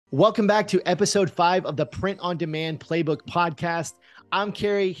Welcome back to episode 5 of the Print on Demand Playbook podcast. I'm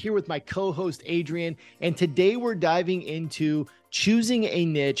Carey here with my co-host Adrian, and today we're diving into choosing a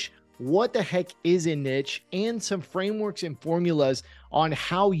niche, what the heck is a niche, and some frameworks and formulas on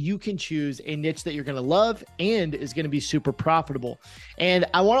how you can choose a niche that you're going to love and is going to be super profitable. And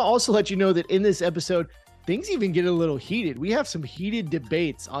I want to also let you know that in this episode, things even get a little heated. We have some heated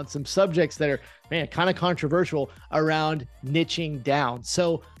debates on some subjects that are, kind of controversial around niching down.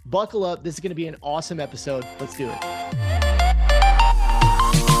 So buckle up. This is going to be an awesome episode. Let's do it.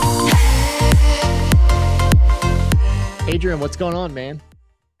 Adrian, what's going on, man?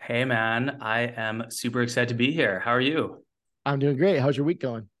 Hey, man. I am super excited to be here. How are you? I'm doing great. How's your week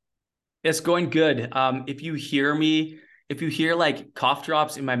going? It's going good. If you hear like cough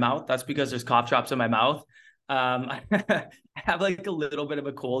drops in my mouth, that's because there's cough drops in my mouth. I have like a little bit of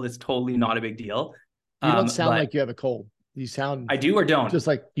a cold. It's totally not a big deal. You don't sound like you have a cold. You sound I do or don't? Just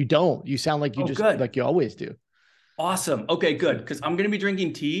like you don't. You sound like you like you always do. Awesome. Okay, good. Because I'm going to be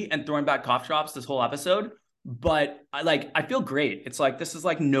drinking tea and throwing back cough drops this whole episode. But I feel great. It's like, this is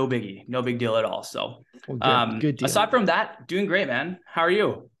like no biggie, no big deal at all. So good deal. Aside from that, doing great, man. How are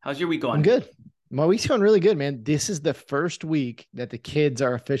you? How's your week going? I'm good. My week's going really good, man. This is the first week that the kids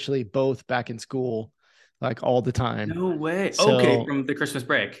are officially both back in school, like all the time. No way. So, okay, from the Christmas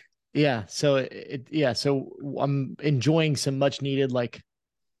break. Yeah. So so I'm enjoying some much needed like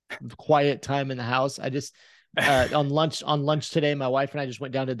quiet time in the house. I just on lunch today, my wife and I just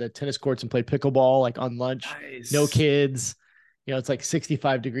went down to the tennis courts and played pickleball like on lunch. Nice. No kids. It's like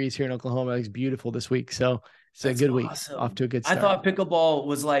 65 degrees here in Oklahoma. It's beautiful this week. So it's a good week. Off to a good start. I thought pickleball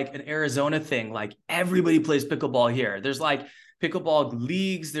was like an Arizona thing. Like everybody plays pickleball here. There's like pickleball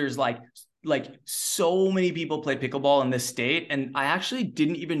leagues. There's like so many people play pickleball in this state. And I actually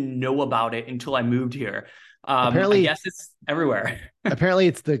didn't even know about it until I moved here. Apparently, I guess it's everywhere. Apparently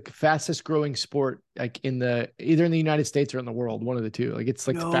it's the fastest growing sport, like either in the United States or in the world, one of the two. Like it's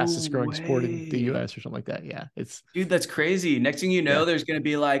like the fastest growing sport in the US or something like that. Yeah. Dude, that's crazy. Next thing you know, there's going to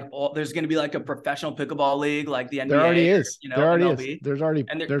be like a professional pickleball league, like the NBA. There already is. There already is. There's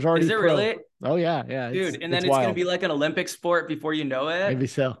already. Is there really? Oh yeah. Dude. And then it's going to be like an Olympic sport before you know it. Maybe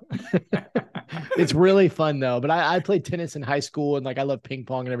so. It's really fun though. But I played tennis in high school and like I love ping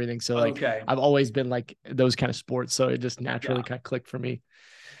pong and everything. So like I've always been like those kind of sports. So it just naturally kind of clicked for me.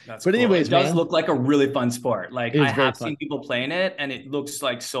 But anyways, it does look like a really fun sport. Like I have seen people playing it and it looks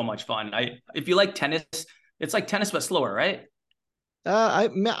like so much fun. If you like tennis, it's like tennis but slower, right? I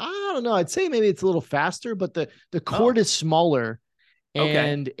don't know. I'd say maybe it's a little faster, but the court is smaller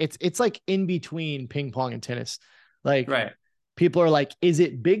and it's like in between ping pong and tennis. Like people are like, is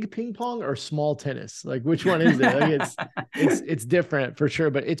it big ping pong or small tennis? Like, which one is it? Like it's different for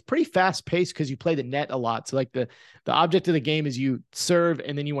sure, but it's pretty fast paced because you play the net a lot. So like the object of the game is you serve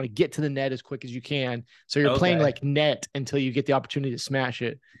and then you want to get to the net as quick as you can. So you're playing like net until you get the opportunity to smash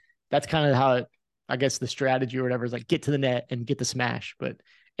it. That's kind of how I guess the strategy or whatever is like get to the net and get the smash. But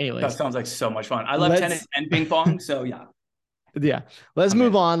anyways, that sounds like so much fun. I love tennis and ping pong. So yeah. Let's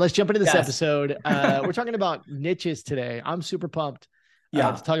move on. Let's jump into this episode. We're talking about niches today. I'm super pumped to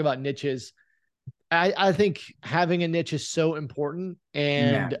talk about niches. I think having a niche is so important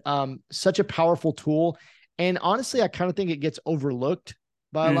and such a powerful tool. And honestly, I kind of think it gets overlooked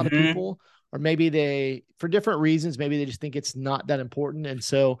by a lot of people, or maybe for different reasons, maybe they just think it's not that important. And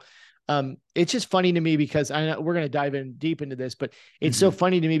so it's just funny to me because I know we're going to dive in deep into this, but it's so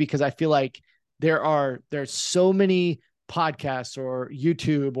funny to me because I feel like there's so many podcasts or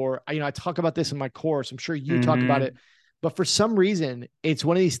YouTube or, I talk about this in my course. I'm sure you talk about it, but for some reason, it's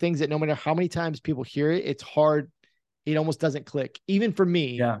one of these things that no matter how many times people hear it, it's hard. It almost doesn't click. Even for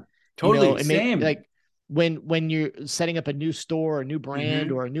me. Yeah, totally. Same. Like when you're setting up a new store, a new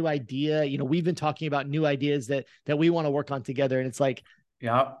brand or a new idea, we've been talking about new ideas that we want to work on together. And it's like,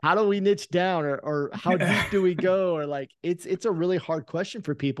 how do we niche down or how deep do we go? Or like, it's a really hard question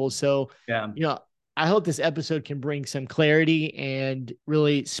for people. So, I hope this episode can bring some clarity and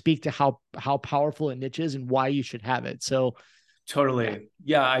really speak to how powerful a niche is and why you should have it. So totally.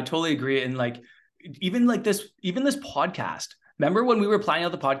 Yeah, I totally agree. And like, even this podcast, remember when we were planning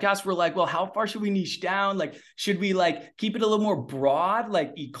out the podcast, we're like, well, how far should we niche down? Like, should we like keep it a little more broad,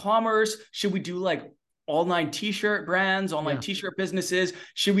 like e-commerce? Should we do like online t-shirt brands, online t-shirt businesses?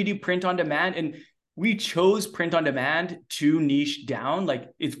 Should we do print on demand? And we chose print on demand to niche down. Like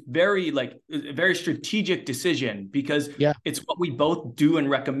it's a very strategic decision because it's what we both do and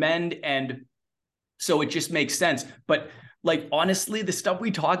recommend. And so it just makes sense. But like, honestly, the stuff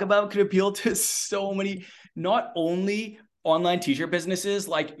we talk about could appeal to so many, not only online t-shirt businesses,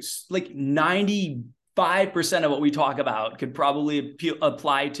 like 90 5% of what we talk about could probably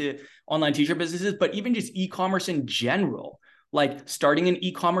apply to online teacher businesses, but even just e-commerce in general, like starting an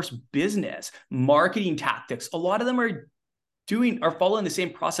e-commerce business, marketing tactics, a lot of them are following the same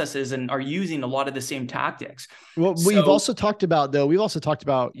processes and are using a lot of the same tactics. Well, we've also talked about,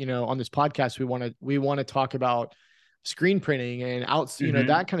 you know, on this podcast, we want to talk about screen printing and you know,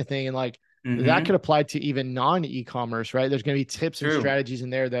 that kind of thing. And like, that could apply to even non-e-commerce, right? There's going to be tips and strategies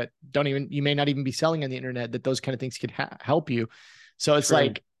in there that you may not even be selling on the internet, that those kind of things could help you. So it's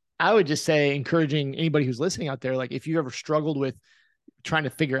like, I would just say, encouraging anybody who's listening out there, like if you ever struggled with trying to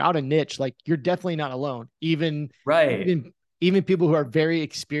figure out a niche, like you're definitely not alone. Even people who are very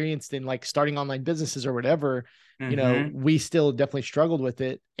experienced in like starting online businesses or whatever, you know, we still definitely struggled with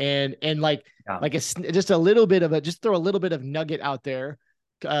it. And like it's just throw a little bit of nugget out there.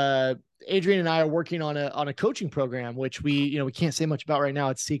 Adrian and I are working on a coaching program, which we can't say much about right now.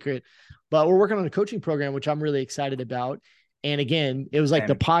 It's secret, but we're working on a coaching program, which I'm really excited about. And again, it was like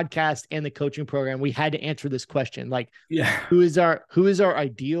the podcast and the coaching program. We had to answer this question, like, who is our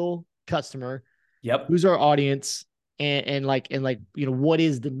ideal customer? Yep. Who's our audience? And like, you know, what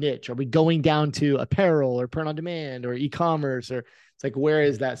is the niche? Are we going down to apparel or print on demand or e-commerce, or it's like, where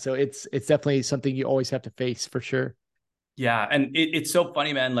is that? So it's definitely something you always have to face for sure. Yeah. And it's so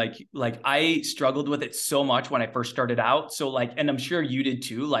funny, man. Like I struggled with it so much when I first started out. So like, and I'm sure you did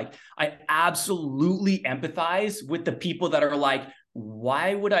too. Like I absolutely empathize with the people that are like,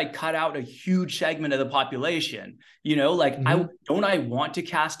 why would I cut out a huge segment of the population? You know, like I want to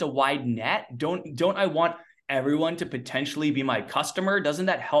cast a wide net. Don't I want everyone to potentially be my customer? Doesn't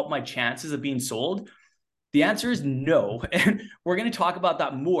that help my chances of being sold? The answer is no. And we're going to talk about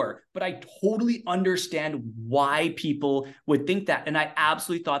that more, but I totally understand why people would think that. And I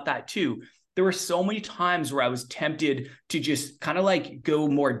absolutely thought that too. There were so many times where I was tempted to just kind of like go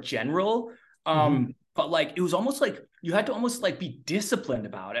more general. But like, it was almost like you had to almost like be disciplined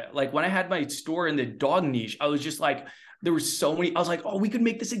about it. Like when I had my store in the dog niche, I was just like, there were so many, I was like, oh, we could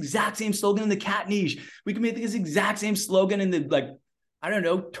make this exact same slogan in the cat niche. We could make this exact same slogan in the, like, I don't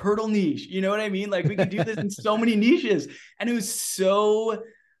know, turtle niche. You know what I mean? Like we could do this in so many niches. And it was so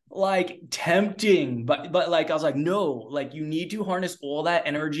like tempting, but like, I was like, no, like you need to harness all that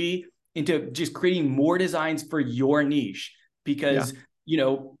energy into just creating more designs for your niche, because, you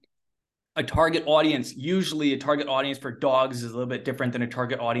know, usually a target audience for dogs is a little bit different than a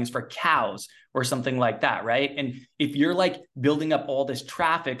target audience for cows or something like that, right? And if you're like building up all this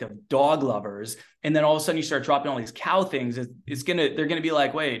traffic of dog lovers, and then all of a sudden you start dropping all these cow things, they're gonna be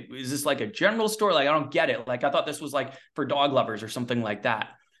like, wait, is this like a general store? Like, I don't get it. Like, I thought this was like for dog lovers or something like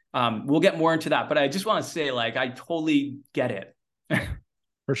that. We'll get more into that, but I just want to say, like, I totally get it.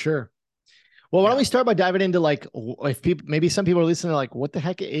 For sure. Well, why don't we start by diving into like, if people, maybe some people are listening to like, what the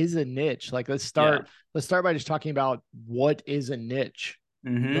heck is a niche? Like, let's start by just talking about what is a niche.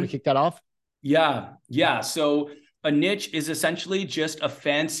 You want to kick that off? Yeah. So a niche is essentially just a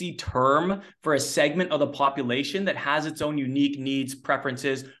fancy term for a segment of the population that has its own unique needs,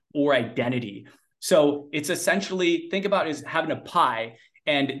 preferences, or identity. So it's essentially, think about it as having a pie,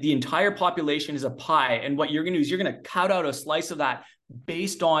 and the entire population is a pie. And what you're going to do is you're going to cut out a slice of that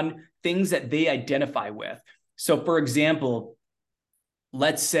based on things that they identify with. So for example,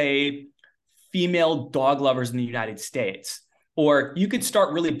 let's say female dog lovers in the United States, or you could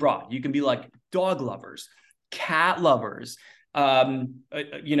start really broad. You can be like dog lovers, cat lovers,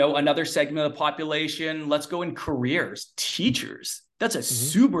 you know, another segment of the population. Let's go in careers, teachers. That's a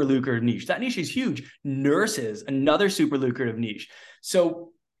super lucrative niche. That niche is huge. Nurses, another super lucrative niche.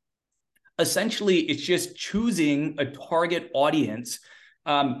 So essentially, it's just choosing a target audience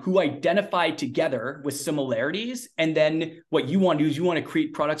who identify together with similarities. And then what you want to do is you want to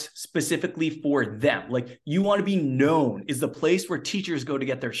create products specifically for them. Like, you want to be known as the place where teachers go to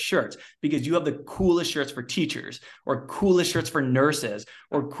get their shirts, because you have the coolest shirts for teachers, or coolest shirts for nurses,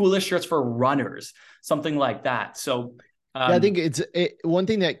 or coolest shirts for runners, something like that. So I think one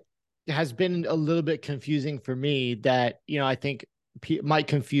thing that has been a little bit confusing for me, that, you know, I think might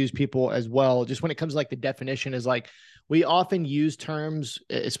confuse people as well, just when it comes to like the definition, is like, we often use terms,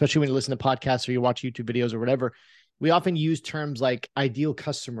 especially when you listen to podcasts or you watch YouTube videos or whatever, we often use terms like ideal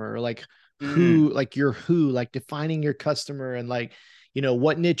customer, or like who, like like defining your customer, and like, you know,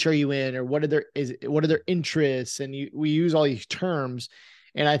 what niche are you in, or what are their interests? And we use all these terms.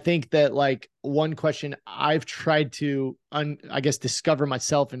 And I think that like one question I've tried to, I guess, discover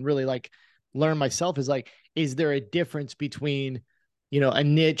myself and really like learn myself is like, is there a difference between, you know, a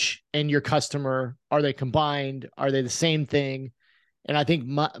niche and your customer? Are they combined? Are they the same thing? And I think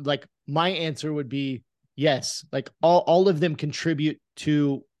my answer would be yes. Like all of them contribute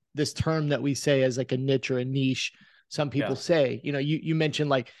to this term that we say as like a niche or a niche. Some people say, you mentioned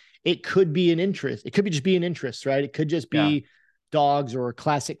like it could be an interest. It could be just be an interest, right? It could just be dogs or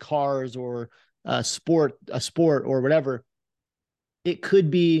classic cars or a sport or whatever. It could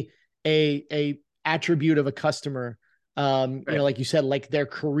be a attribute of a customer, like you said, like their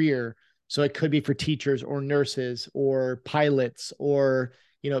career. So it could be for teachers or nurses or pilots or,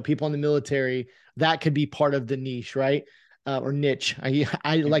 people in the military. That could be part of the niche, right? Or niche.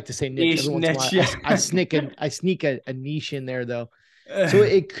 I like to say niche every once in a while. I sneak a niche in there though. So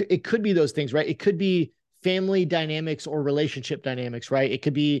it could be those things, right? It could be family dynamics or relationship dynamics, right? It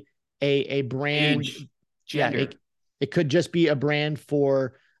could be a brand. It could just be a brand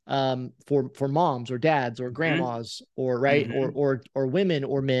for moms or dads or grandmas or right or women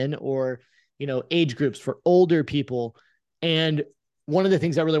or men or age groups for older people. And one of the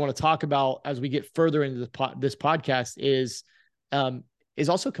things I really want to talk about as we get further into this podcast is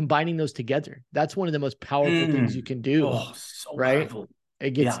also combining those together. That's one of the most powerful things you can do. Oh, so right. Powerful.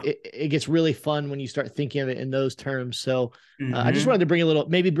 It gets really fun when you start thinking of it in those terms. So I just wanted to bring a little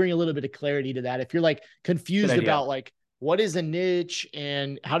bit of clarity to that. If you're like confused about like, what is a niche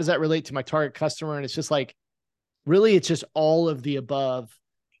and how does that relate to my target customer? And it's just like, really, it's just all of the above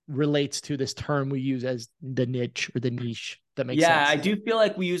relates to this term we use as the niche or the niche. That makes sense. Yeah, I do feel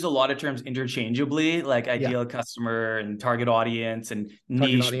like we use a lot of terms interchangeably, like ideal customer and target audience and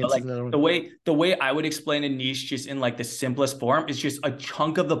niche. But like the way I would explain a niche just in like the simplest form is just a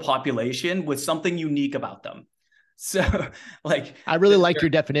chunk of the population with something unique about them. So like I really like your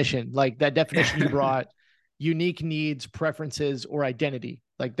definition, like that definition you brought, unique needs, preferences, or identity.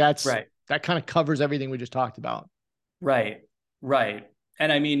 Like that's right. That kind of covers everything we just talked about. Right.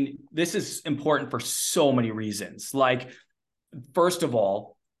 And I mean, this is important for so many reasons. Like, first of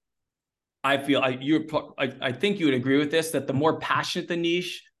all, I think you would agree with this, that the more passionate the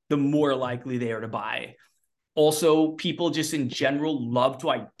niche, the more likely they are to buy. Also, people just in general love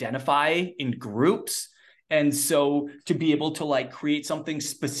to identify in groups. And so to be able to like create something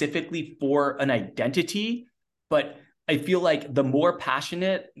specifically for an identity, but I feel like the more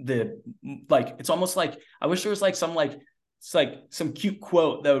passionate, it's almost like, I wish there was like some cute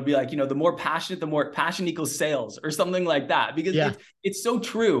quote that would be like, the more passionate, the more passion equals sales or something like that, because it's so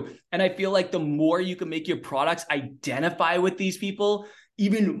true. And I feel like the more you can make your products identify with these people,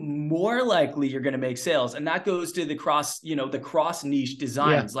 even more likely you're going to make sales. And that goes to the cross niche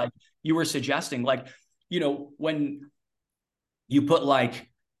designs, like you were suggesting, like, when you put like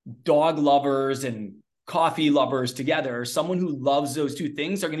dog lovers and coffee lovers together, someone who loves those two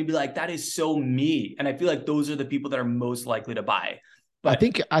things are going to be like, that is so me. And I feel like those are the people that are most likely to buy. But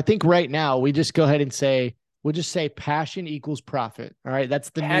I think right now we just go ahead and we'll just say passion equals profit. All right. That's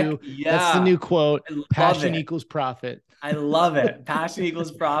the new quote. Passion equals profit. I love it. Passion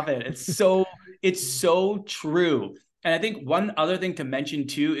equals profit. It's so true. And I think one other thing to mention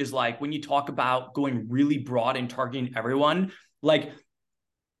too is like, when you talk about going really broad and targeting everyone, like,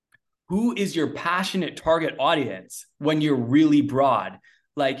 who is your passionate target audience when you're really broad?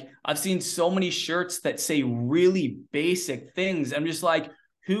 Like, I've seen so many shirts that say really basic things. I'm just like,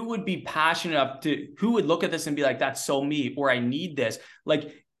 who would be passionate enough who would look at this and be like, that's so me, or I need this?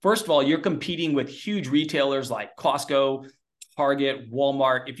 Like, first of all, you're competing with huge retailers like Costco, Target,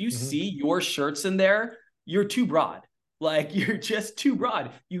 Walmart. If you see your shirts in there, you're too broad. Like, you're just too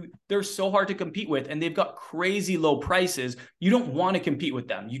broad. They're so hard to compete with, and they've got crazy low prices. You don't want to compete with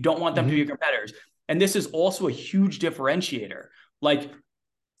them. You don't want them to be your competitors. And this is also a huge differentiator. Like,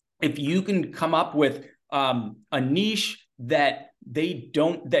 if you can come up with a niche that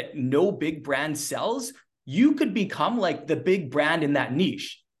no big brand sells, you could become like the big brand in that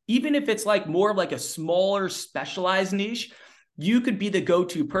niche. Even if it's like more of like a smaller specialized niche, you could be the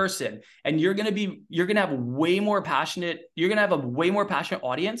go-to person, and you're going to have a way more passionate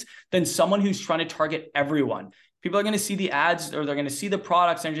audience than someone who's trying to target everyone. People are going to see the ads, or they're going to see the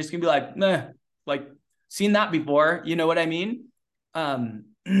products, and they're just going to be like, nah, like, seen that before. You know what I mean?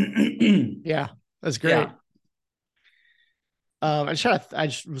 Yeah, that's great. Yeah. I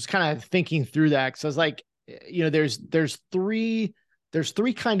just was kind of thinking through that, because I was like, there's three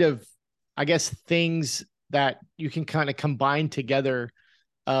kind of, I guess, things that you can kind of combine together,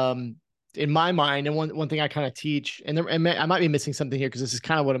 in my mind. And one thing I kind of teach, and I might be missing something here, because this is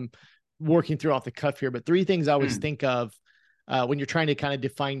kind of what I'm working through off the cuff here, but three things I always think of when you're trying to kind of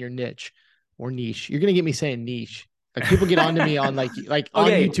define your niche or niche. You're going to get me saying niche. Like, people get onto me on like on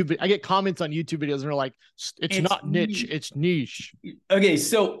YouTube. I get comments on YouTube videos and they're like, it's not niche, it's niche. Okay.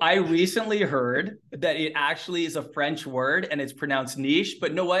 So I recently heard that it actually is a French word and it's pronounced niche,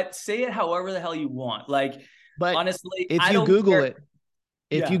 but know what? Say it however the hell you want. Like, but honestly, if you Google it,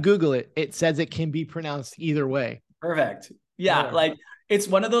 If you Google it, it says it can be pronounced either way. Perfect. Yeah. Like it's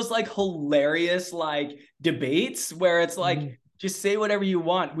one of those like hilarious like debates where it's like, just say whatever you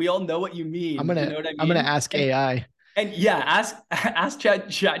want. We all know what you mean. You know what I mean? I'm gonna ask AI. And ask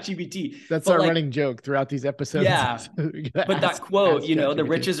ChatGPT. That's our running joke throughout these episodes. Yeah. But that quote, the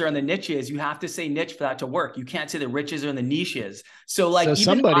riches are in the niches. You have to say niche for that to work. You can't say the riches are in the niches. So like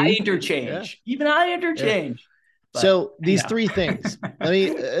I interchange. Yeah. But, so these three things,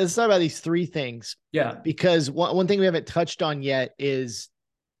 let's talk about these three things. Yeah. Because one thing we haven't touched on yet is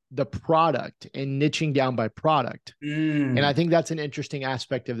the product and niching down by product. And I think that's an interesting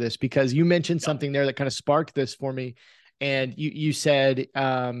aspect of this, because you mentioned something there that kind of sparked this for me. And you said,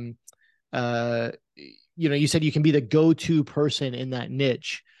 you said you can be the go-to person in that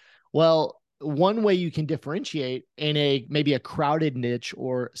niche. Well, one way you can differentiate in maybe a crowded niche,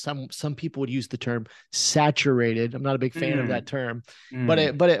 or some people would use the term saturated. I'm not a big fan of that term, but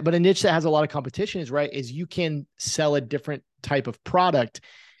a niche that has a lot of competition is you can sell a different type of product,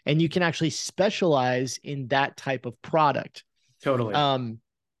 and you can actually specialize in that type of product. Totally. And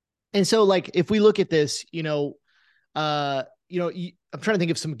so like, if we look at this, I'm trying to think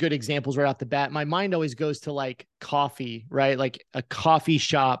of some good examples right off the bat. My mind always goes to like coffee, right? Like a coffee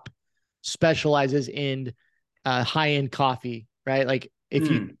shop specializes in high-end coffee, right? Like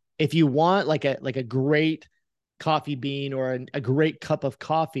if you want like a great coffee bean or a great cup of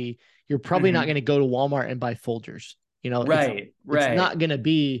coffee, you're probably not going to go to Walmart and buy Folgers. It's not going to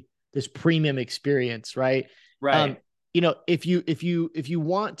be this premium experience, right? Right. If you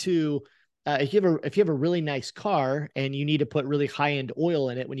want to, if you have a really nice car and you need to put really high-end oil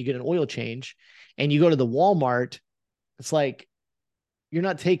in it when you get an oil change, and you go to the Walmart, it's like, you're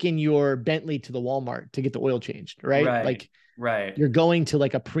not taking your Bentley to the Walmart to get the oil changed, right? You're going to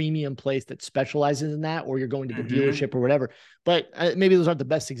like a premium place that specializes in that, or you're going to the dealership or whatever. But maybe those aren't the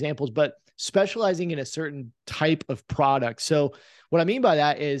best examples, but specializing in a certain type of product. So what I mean by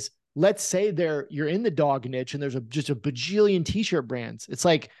that is, let's say you're in the dog niche and there's just a bajillion t-shirt brands. It's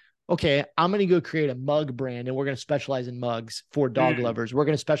like, okay, I'm going to go create a mug brand, and we're going to specialize in mugs for dog lovers. We're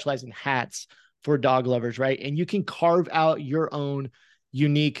going to specialize in hats for dog lovers, right? And you can carve out your own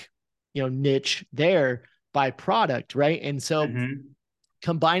unique, niche there by product, right? And so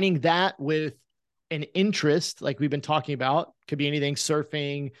combining that with an interest, like we've been talking about, could be anything: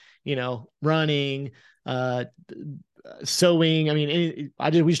 surfing, running, sewing. I mean,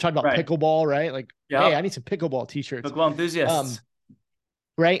 we just talked about pickleball, right? Like, hey, I need some pickleball t-shirts. Pickleball enthusiasts.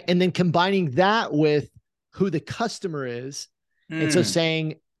 Right. And then combining that with who the customer is. And so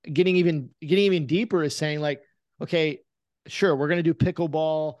getting even deeper is saying like, okay, sure, we're going to do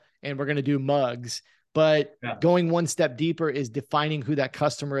pickleball and we're going to do mugs, but going one step deeper is defining who that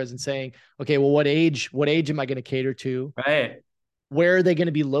customer is and saying, okay, well, what age am I going to cater to? Right. Where are they going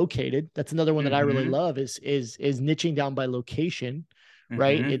to be located? That's another one that I really love is niching down by location,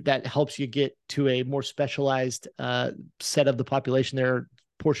 right? That helps you get to a more specialized set of the population, their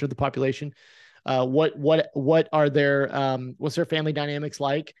portion of the population. What are their, what's their family dynamics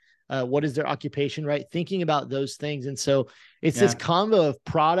like? What is their occupation, right? Thinking about those things. And so it's this combo of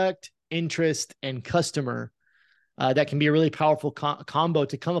product, interest, and customer that can be a really powerful combo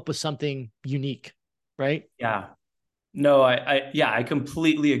to come up with something unique, right? Yeah. No, I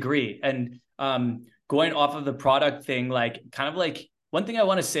completely agree. And going off of the product thing, like kind of like one thing I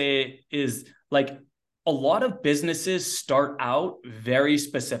want to say is like a lot of businesses start out very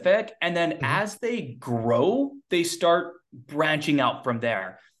specific, and then as they grow, they start branching out from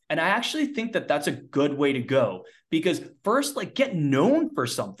there. And I actually think that that's a good way to go, because first, like, get known for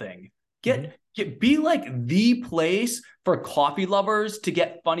something, be like the place for coffee lovers to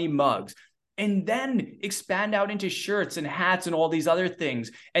get funny mugs, and then expand out into shirts and hats and all these other things.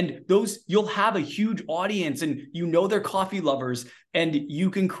 And those, you'll have a huge audience, and they're coffee lovers, and you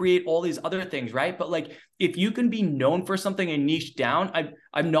can create all these other things, right? But like, if you can be known for something and niche down,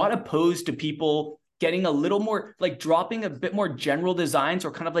 I'm not opposed to people getting a little more, like dropping a bit more general designs,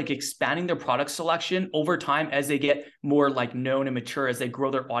 or kind of like expanding their product selection over time as they get more like known and mature, as they grow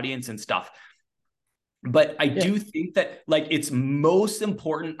their audience and stuff. But I do think that like it's most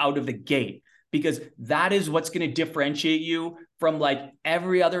important out of the gate, because that is what's going to differentiate you from like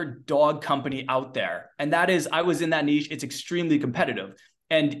every other dog company out there. And that is, I was in that niche. It's extremely competitive.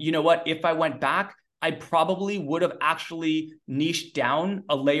 And you know what? If I went back, I probably would have actually niched down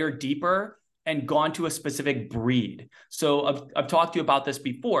a layer deeper and gone to a specific breed. So I've talked to you about this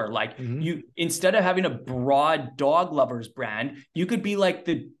before. Like you, instead of having a broad dog lovers brand, you could be like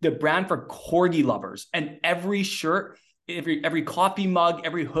the brand for corgi lovers, and every shirt every coffee mug,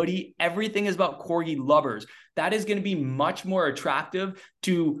 every hoodie, everything is about corgi lovers. That is going to be much more attractive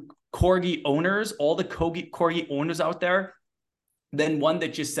to corgi owners, all the corgi owners out there, than one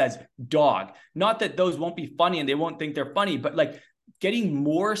that just says dog. Not that those won't be funny and they won't think they're funny, but like getting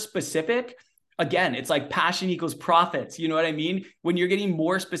more specific, again, it's like passion equals profits. You know what I mean? When you're getting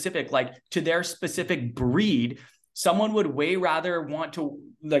more specific, like to their specific breed, someone would way rather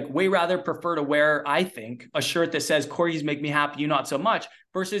prefer to wear, I think, a shirt that says corgis make me happy, you not so much,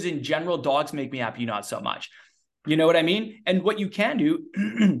 versus in general, dogs make me happy, you not so much. You know what I mean? And what you can do,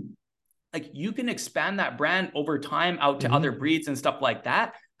 like you can expand that brand over time out to other breeds and stuff like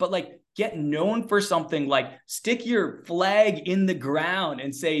that. But like get known for something, like stick your flag in the ground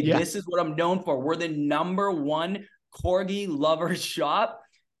and say, this is what I'm known for. We're the #1 corgi lover shop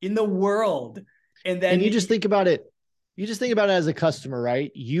in the world. And you just think about it. You just think about it as a customer,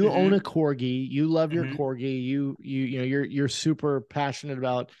 right? You own a corgi, you love your corgi, you're super passionate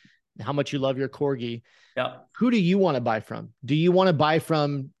about how much you love your corgi. Yeah. Who do you want to buy from? Do you want to buy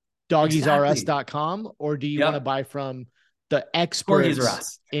from doggiesrs.com or do you want to buy from the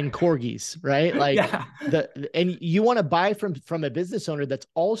experts in corgis, right? Like and you want to buy from a business owner that's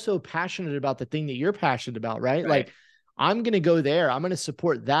also passionate about the thing that you're passionate about, right? Like I'm going to go there. I'm going to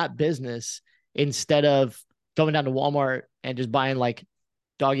support that business instead of going down to Walmart and just buying like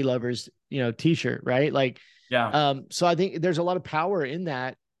doggy lovers, t-shirt, right? Like, so I think there's a lot of power in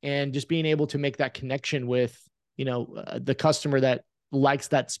that and just being able to make that connection with, the customer that likes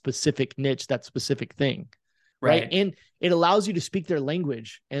that specific niche, that specific thing. Right. And it allows you to speak their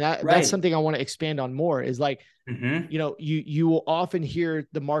language. And that's something I want to expand on more is like, you will often hear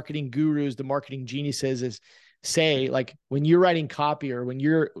the marketing gurus, the marketing geniuses say like, when you're writing copy or when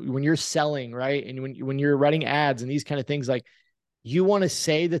you're selling, right. And when you're writing ads and these kind of things, like you want to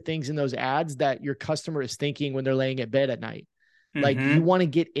say the things in those ads that your customer is thinking when they're laying at bed at night. Like you want to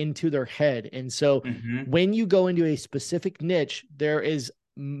get into their head. And so when you go into a specific niche, there is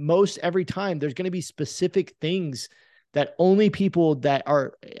most every time there's going to be specific things that only people that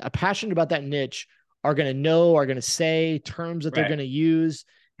are passionate about that niche are going to know, are going to say, terms that they're going to use,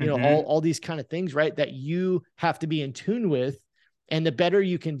 all these kind of things, right? That you have to be in tune with. And the better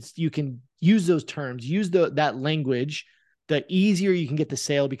you can use those terms, use that language, the easier you can get the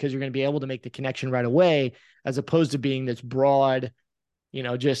sale because you're going to be able to make the connection right away, as opposed to being this broad,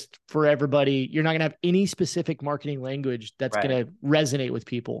 just for everybody. You're not going to have any specific marketing language that's going to resonate with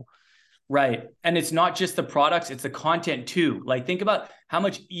people. Right. And it's not just the products, it's the content too. Like think about how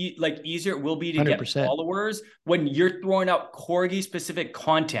much easier it will be to 100%. Get followers when you're throwing out corgi specific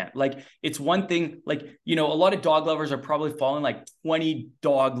content. Like it's one thing, like, a lot of dog lovers are probably following like 20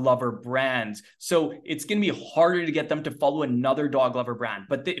 dog lover brands. So it's going to be harder to get them to follow another dog lover brand.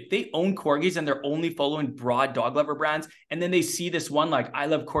 But if they own corgis and they're only following broad dog lover brands, and then they see this one, like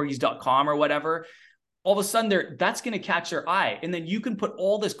ilovecorgis.com or whatever, all of a sudden that's going to catch their eye. And then you can put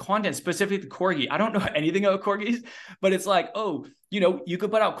all this content specific to corgi. I don't know anything about corgis, but it's like, you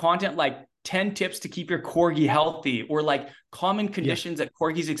could put out content like 10 tips to keep your corgi healthy, or like common conditions that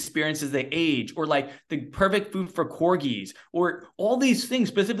corgis experience as they age, or like the perfect food for corgis, or all these things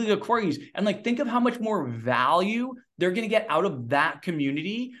specifically to corgis. And like, think of how much more value they're going to get out of that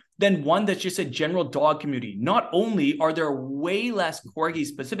community than one that's just a general dog community. Not only are there way less corgi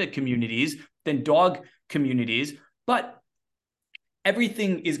specific communities than dog communities, but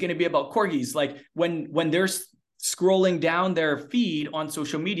everything is going to be about corgis. Like when they're scrolling down their feed on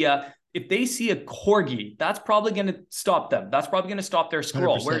social media, if they see a corgi, that's probably going to stop them. That's probably going to stop their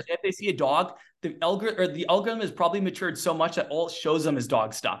scroll. 100%. Whereas if they see a dog, the algorithm has probably matured so much that all it shows them is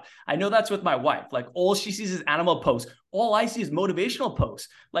dog stuff. I know that's with my wife. Like all she sees is animal posts. All I see is motivational posts.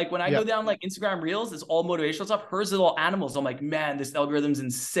 Like when I go down like Instagram Reels, it's all motivational stuff. Hers is all animals. I'm like, man, this algorithm's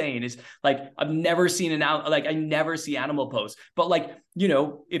insane. It's like, I never see animal posts. But like,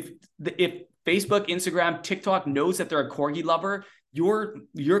 if Facebook, Instagram, TikTok knows that they're a corgi lover,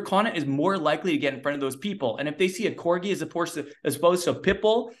 your content is more likely to get in front of those people. And if they see a corgi as opposed to a pit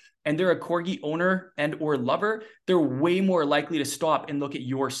bull, and they're a corgi owner and or lover, they're way more likely to stop and look at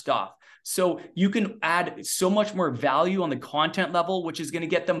your stuff. So you can add so much more value on the content level, which is going to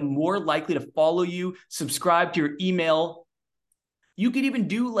get them more likely to follow you, subscribe to your email. You could even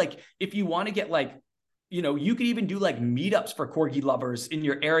do like, if you want to get like, you could even do like meetups for corgi lovers in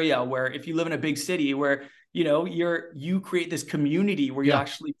your area, where if you live in a big city where, you create this community where you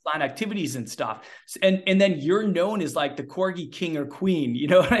actually plan activities and stuff. And then you're known as like the corgi king or queen. You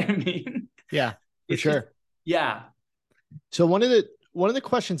know what I mean? Yeah, for sure. Yeah. So one of the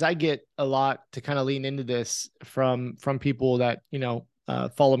questions I get a lot to kind of lean into this from people that,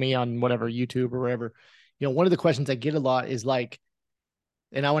 follow me on whatever, YouTube or wherever, one of the questions I get a lot is like,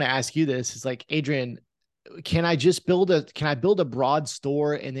 and I want to ask you this, is like, Adrian, can I build a broad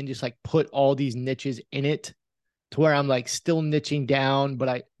store and then just like put all these niches in it to where I'm like still niching down, but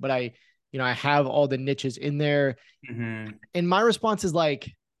I I have all the niches in there. Mm-hmm. And my response is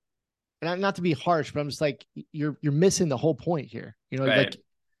like, and not to be harsh, but I'm just like, you're missing the whole point here. Right. Like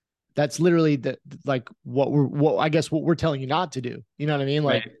that's literally what we're telling you not to do. You know what I mean?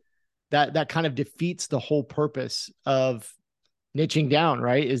 Like that kind of defeats the whole purpose of niching down,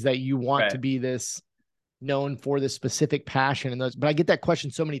 right? Is that you want to be this known for this specific passion and those, but I get that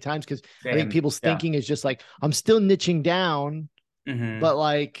question so many times because I think people's thinking is just like, I'm still niching down, but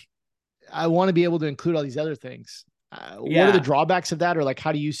like, I want to be able to include all these other things. What are the drawbacks of that? Or like,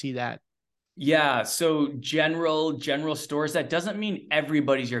 how do you see that? Yeah. So general stores, that doesn't mean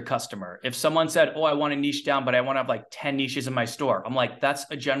everybody's your customer. If someone said, oh, I want to niche down, but I want to have like 10 niches in my store, I'm like, that's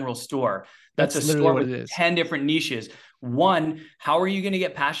a general store. That's a store with 10 different niches. One, how are you going to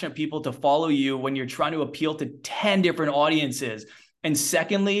get passionate people to follow you when you're trying to appeal to 10 different audiences? And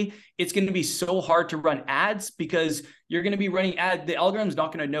secondly, it's going to be so hard to run ads because you're going to be running ads. The algorithm's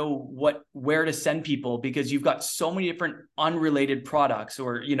not going to know where to send people because you've got so many different unrelated products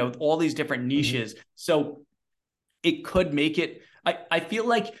or, all these different niches. Mm-hmm. So it could make it, I feel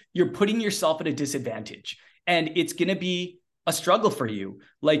like you're putting yourself at a disadvantage and it's going to be a struggle for you.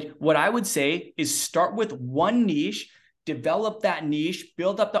 Like what I would say is start with one niche, develop that niche,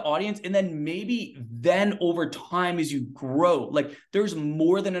 build up the audience, and then over time as you grow, like there's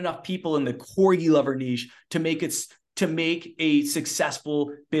more than enough people in the corgi lover niche to make a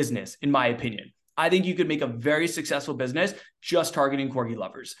successful business, in my opinion. I think you could make a very successful business just targeting corgi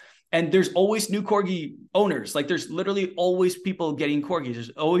lovers. And there's always new corgi owners. Like there's literally always people getting corgis. There's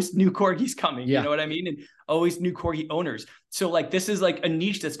always new corgis coming. Yeah. You know what I mean? And always new corgi owners. So like this is like a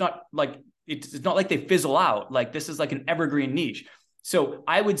niche that's not like, it's not like they fizzle out. Like this is like an evergreen niche. So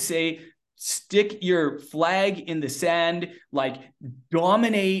I would say stick your flag in the sand, like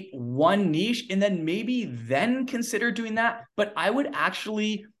dominate one niche, and then consider doing that. But I would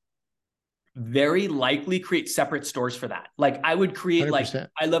actually very likely create separate stores for that. Like I would create 100%. Like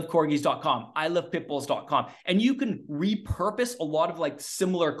I love corgis.com, I love pitbulls.com. And you can repurpose a lot of like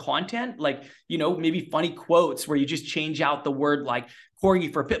similar content, like, maybe funny quotes where you just change out the word like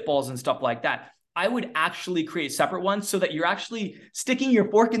corgi for pitbulls and stuff like that. I would actually create separate ones so that you're actually sticking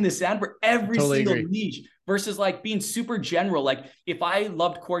your fork in the sand for every single niche versus like being super general. Like if I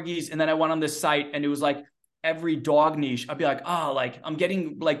loved corgis and then I went on this site and it was like every dog niche, I'd be like, oh, like I'm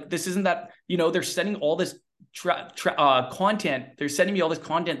getting like, this isn't that, they're sending all this content. They're sending me all this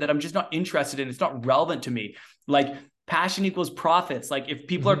content that I'm just not interested in. It's not relevant to me. Like passion equals profits. Like if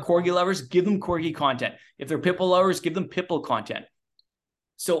people are corgi lovers, give them corgi content. If they're pitbull lovers, give them pitbull content.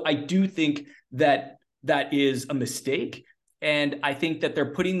 So I do think that is a mistake. And I think that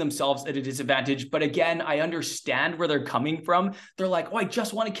they're putting themselves at a disadvantage. But again, I understand where they're coming from. They're like, oh, I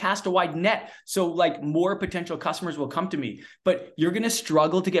just want to cast a wide net. So like more potential customers will come to me, but you're going to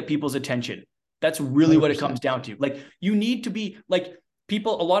struggle to get people's attention. That's really 100%. What it comes down to. Like you need to be like a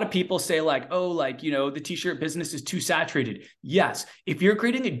lot of people say like, oh, like, the t-shirt business is too saturated. Yes. If you're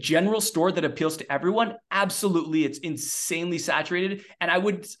creating a general store that appeals to everyone, absolutely. It's insanely saturated. And I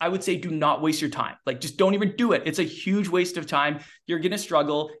would say, do not waste your time. Like, just don't even do it. It's a huge waste of time. You're going to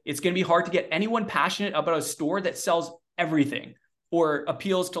struggle. It's going to be hard to get anyone passionate about a store that sells everything or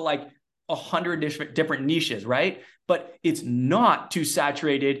appeals to like 100 different niches, right? But it's not too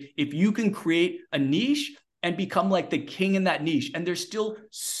saturated. If you can create a niche and become like the king in that niche. And there's still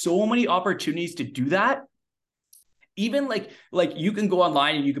so many opportunities to do that. Even like you can go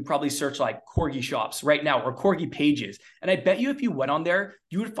online and you could probably search like corgi shops right now or corgi pages. And I bet you if you went on there,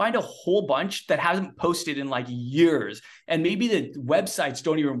 you would find a whole bunch that hasn't posted in like years. And maybe the websites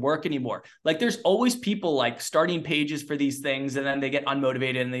don't even work anymore. Like there's always people like starting pages for these things and then they get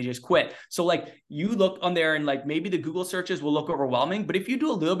unmotivated and they just quit. So like you look on there and like maybe the Google searches will look overwhelming. But if you do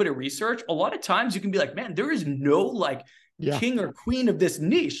a little bit of research, a lot of times you can be like, man, there is no like king or queen of this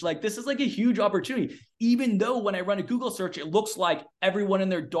niche. Like this is like a huge opportunity. Even though when I run a Google search, it looks like everyone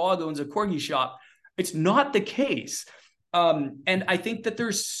and their dog owns a corgi shop. It's not the case. And I think that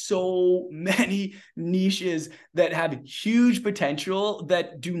there's so many niches that have huge potential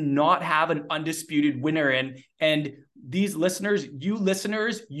that do not have an undisputed winner in. And these listeners,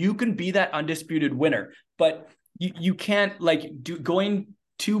 you can be that undisputed winner, but you can't like going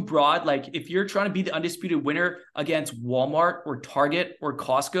too broad. Like if you're trying to be the undisputed winner against Walmart or Target or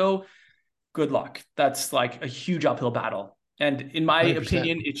Costco, good luck. That's like a huge uphill battle. And in my 100%.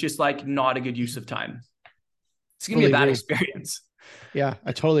 Opinion, it's just like not a good use of time. It's going to be a bad experience. Yeah,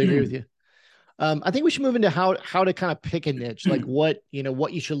 I totally agree with you. I think we should move into how to kind of pick a niche, like what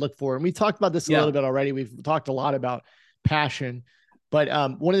you should look for. And we talked about this a little bit already. We've talked a lot about passion, but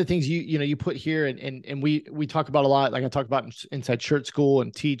one of the things you put here and we talk about a lot, like I talk about inside Shirt School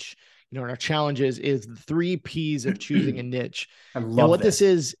and teach, in our challenges, is the 3 P's of choosing a niche. I love what this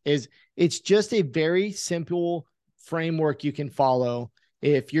is it's just a very simple framework you can follow.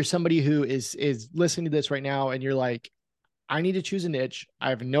 If you're somebody who is listening to this right now and you're like, I need to choose a niche, I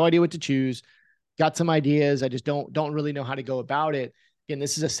have no idea what to choose, got some ideas, I just don't really know how to go about it. Again,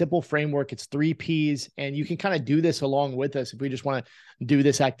 this is a simple framework. It's 3 P's, and you can kind of do this along with us if we just want to do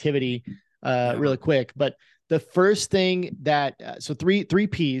this activity really quick. But the first thing that, so three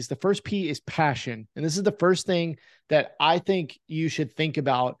P's, the first P is passion. And this is the first thing that I think you should think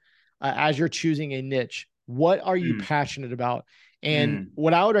about as you're choosing a niche. What are you passionate about? And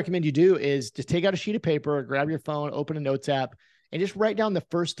what I would recommend you do is just take out a sheet of paper, or grab your phone, open a notes app, and just write down the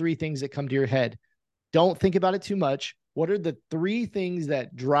first 3 things that come to your head. Don't think about it too much. What are the 3 things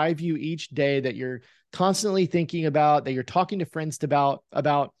that drive you each day, that you're constantly thinking about, that you're talking to friends about?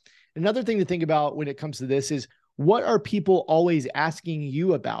 Another thing to think about when it comes to this is, what are people always asking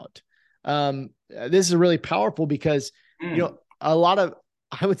you about? This is really powerful because, a lot of,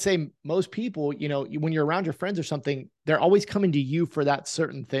 I would say most people, when you're around your friends or something, they're always coming to you for that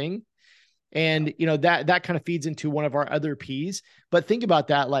certain thing. And, that kind of feeds into one of our other P's. But think about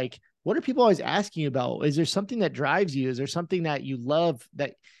that. Like, what are people always asking you about? Is there something that drives you? Is there something that you love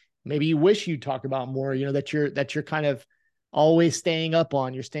that maybe you wish you'd talk about more, that you're kind of always staying up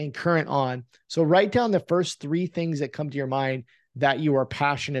on, you're staying current on? So write down the first 3 things that come to your mind that you are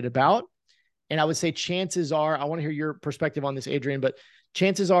passionate about. And I would say chances are, I want to hear your perspective on this, Adrian, but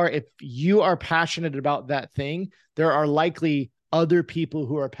chances are, if you are passionate about that thing, there are likely other people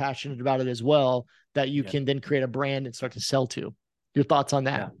who are passionate about it as well, that you can then create a brand and start to sell to. Your thoughts on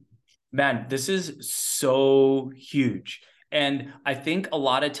that? Yeah. Man, this is so huge. And I think a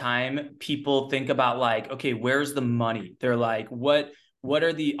lot of time people think about like, okay, where's the money? They're like, what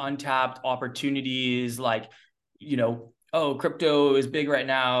are the untapped opportunities? Like, oh, crypto is big right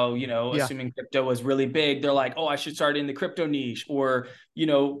now, assuming crypto was really big. They're like, oh, I should start in the crypto niche, or,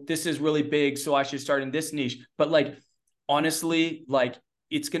 this is really big, so I should start in this niche. But like, honestly, like,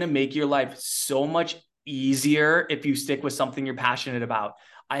 it's going to make your life so much easier if you stick with something you're passionate about.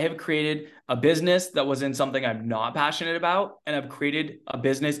 I have created a business that was in something I'm not passionate about, and I've created a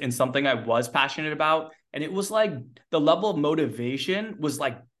business in something I was passionate about. And it was like the level of motivation was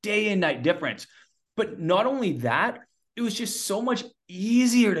like day and night difference. But not only that, it was just so much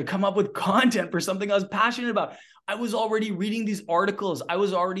easier to come up with content for something I was passionate about. I was already reading these articles. I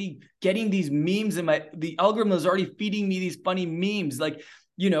was already getting these memes, and the algorithm was already feeding me these funny memes. Like,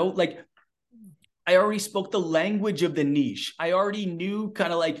 I already spoke the language of the niche. I already knew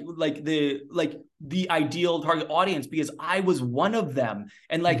kind of like the ideal target audience, because I was one of them.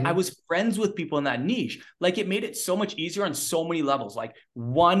 And like, I was friends with people in that niche. Like, it made it so much easier on so many levels. Like,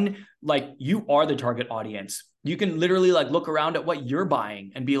 one, like, you are the target audience. You can literally like look around at what you're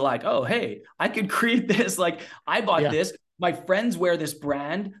buying and be like, oh, hey, I could create this. Like, I bought this. My friends wear this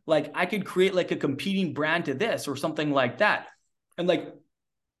brand. Like, I could create like a competing brand to this or something like that. And like,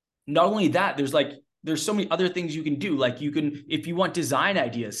 not only that, there's so many other things you can do. Like, you can, if you want design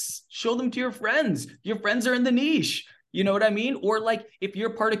ideas, show them to your friends. Your friends are in the niche. You know what I mean? Or like, if you're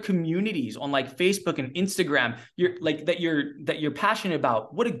part of communities on like Facebook and Instagram, you're like that you're passionate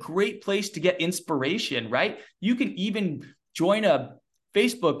about, what a great place to get inspiration, right? You can even join a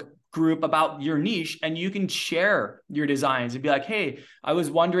Facebook group about your niche, and you can share your designs and be like, hey, I was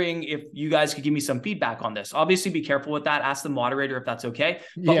wondering if you guys could give me some feedback on this. Obviously, be careful with that. Ask the moderator if that's okay.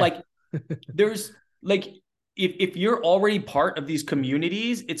 But like, there's like, if you're already part of these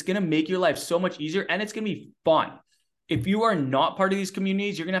communities, it's going to make your life so much easier, and it's going to be fun. If you are not part of these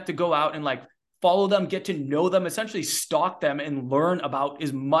communities, you're going to have to go out and like follow them, get to know them, essentially stalk them, and learn about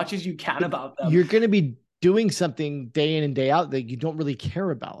as much as you can about them. You're going to be doing something day in and day out that you don't really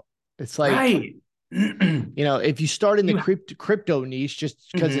care about. It's like, right. If you start in the crypto niche just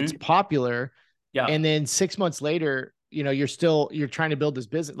because it's popular, and then 6 months later, you're trying to build this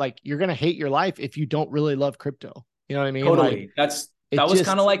business, like, you're going to hate your life if you don't really love crypto. You know what I mean? Totally. Like, that was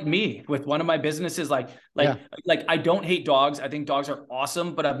kind of like me with one of my businesses. Like I don't hate dogs. I think dogs are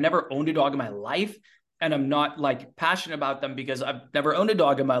awesome, but I've never owned a dog in my life, and I'm not like passionate about them because I've never owned a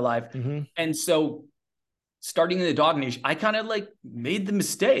dog in my life. And so starting in the dog niche, I kind of like made the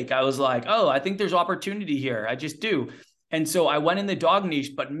mistake. I was like, oh, I think there's opportunity here. I just do. And so I went in the dog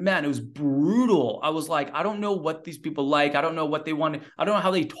niche, but man, it was brutal. I was like, I don't know what these people like. I don't know what they want. I don't know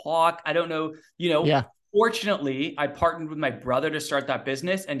how they talk. I don't know, fortunately, I partnered with my brother to start that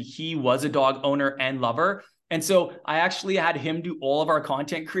business, and he was a dog owner and lover. And so I actually had him do all of our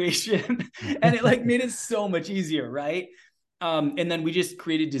content creation and it like made it so much easier. Right. And then we just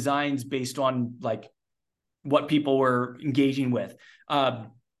created designs based on like what people were engaging with. Well,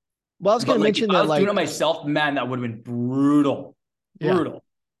 I was going to mention that, I was doing it myself, man, that would have been brutal. Brutal.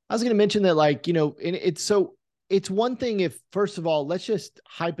 I was going to mention that, like, you know, and it's one thing if, first of all, let's just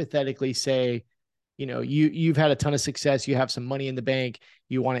hypothetically say, you know, you've had a ton of success, you have some money in the bank,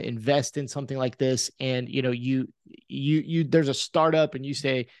 you want to invest in something like this, and you know, you there's a startup, and you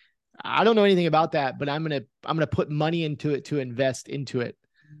say, I don't know anything about that, but I'm gonna put money into it to invest into it.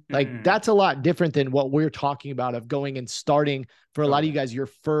 Like that's a lot different than what we're talking about of going and starting for a lot of you guys, your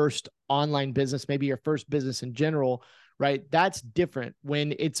first online business, maybe your first business in general, right? That's different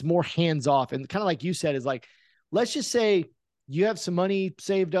when it's more hands off. And kind of like you said, is like, let's just say you have some money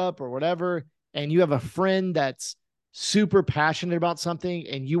saved up or whatever, and you have a friend that's super passionate about something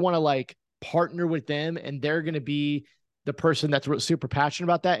and you want to like partner with them, and they're going to be the person that's super passionate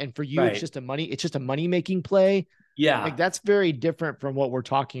about that. And for you, it's just a money making play. Yeah. Like that's very different from what we're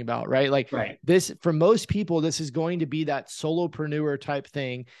talking about, right? Like this, for most people, this is going to be that solopreneur type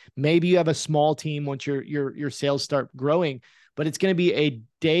thing. Maybe you have a small team once your sales start growing, but it's going to be a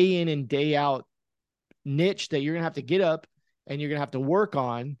day in and day out niche that you're going to have to get up and you're going to have to work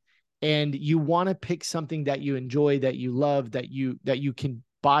on. And you want to pick something that you enjoy, that you love, that you can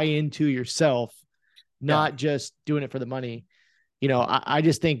buy into yourself, not just doing it for the money. You know, I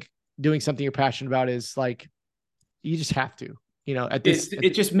just think doing something you're passionate about is like, you just have to, you know,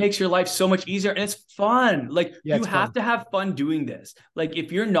 it just makes your life so much easier, and it's fun. Like you have to have fun doing this. Like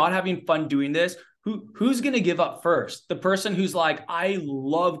if you're not having fun doing this, who's going to give up first? The person who's like, I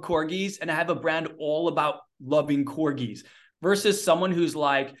love corgis and I have a brand all about loving corgis, versus someone who's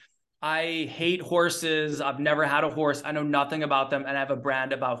like, I hate horses. I've never had a horse. I know nothing about them, and I have a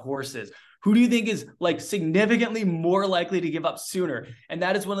brand about horses. Who do you think is like significantly more likely to give up sooner? And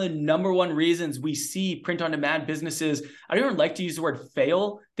that is one of the number one reasons we see print on demand businesses. I don't even like to use the word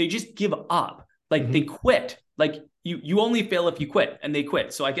fail. They just give up. Like they quit. Like you only fail if you quit, and they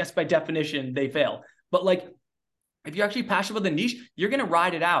quit. So I guess by definition, they fail. But like, if you're actually passionate about the niche, you're going to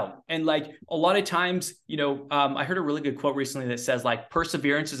ride it out. And like a lot of times, you know, I heard a really good quote recently that says like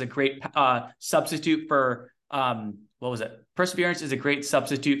perseverance is a great substitute for, what was it? Perseverance is a great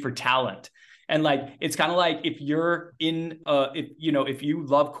substitute for talent. And like, it's kind of like if you're in, if you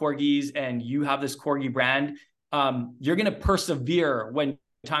love corgis and you have this corgi brand, you're going to persevere when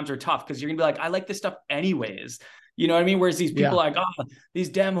times are tough, because you're going to be like, I like this stuff anyways. You know what I mean? Whereas these people like, oh, these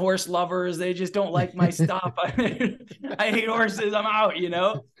damn horse lovers, they just don't like my stuff. I hate horses. I'm out, you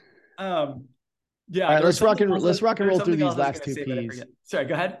know? Yeah. All right, let's rock and roll through these last two P's. Sorry,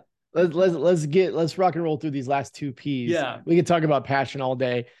 go ahead. Let's rock and roll through these last two P's. Yeah. We can talk about passion all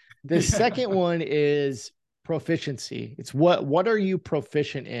day. The second one is proficiency. It's what are you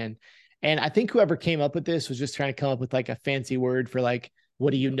proficient in? And I think whoever came up with this was just trying to come up with like a fancy word for like,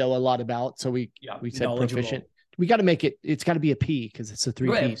 what do you know a lot about? So we said proficient. We got to make it's got to be a P because it's the three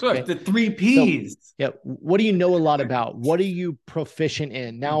P's. Of course, okay? The three P's. So, what do you know a lot about? What are you proficient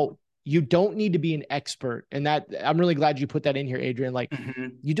in? Now, you don't need to be an expert. And that I'm really glad you put that in here, Adrian. Like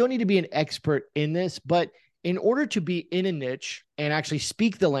you don't need to be an expert in this, but in order to be in a niche and actually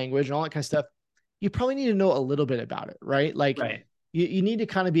speak the language and all that kind of stuff, you probably need to know a little bit about it, right? Like you need to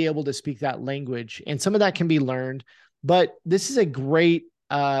kind of be able to speak that language, and some of that can be learned, but this is a great,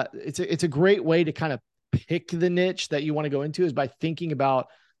 it's a great way to kind of pick the niche that you want to go into, is by thinking about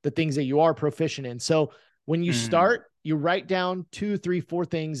the things that you are proficient in. So when you start, you write down 2, 3, 4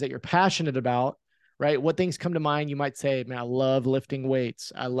 things that you're passionate about, right? What things come to mind? You might say, man, I love lifting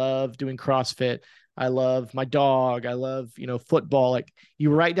weights. I love doing CrossFit. I love my dog. I love, football. Like you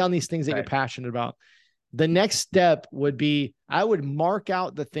write down these things that you're passionate about. The next step would be, I would mark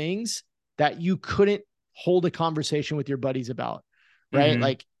out the things that you couldn't hold a conversation with your buddies about, right?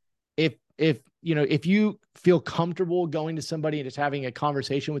 Like if you feel comfortable going to somebody and just having a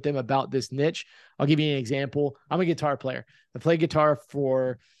conversation with them about this niche, I'll give you an example. I'm a guitar player. I play guitar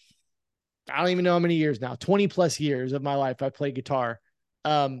for, I don't even know how many years now, 20 plus years of my life. I play guitar.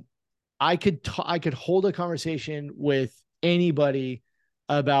 I could hold a conversation with anybody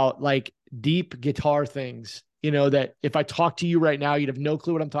about like deep guitar things, that if I talk to you right now, you'd have no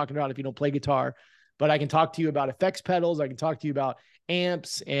clue what I'm talking about if you don't play guitar, but I can talk to you about effects pedals. I can talk to you about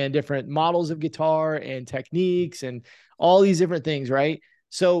amps and different models of guitar and techniques and all these different things. Right.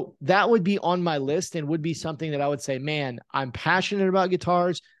 So that would be on my list and would be something that I would say, man, I'm passionate about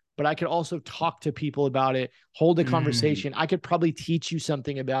guitars, but I could also talk to people about it, hold a conversation. I could probably teach you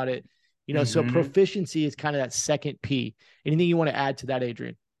something about it. So proficiency is kind of that second P. Anything you want to add to that,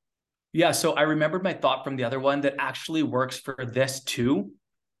 Adrian? Yeah. So I remembered my thought from the other one that actually works for this too.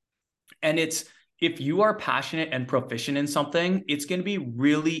 And it's, if you are passionate and proficient in something, it's going to be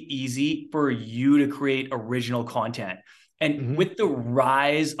really easy for you to create original content. And with the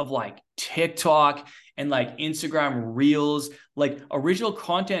rise of like TikTok and like Instagram Reels, like original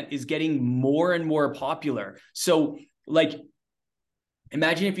content is getting more and more popular. So like,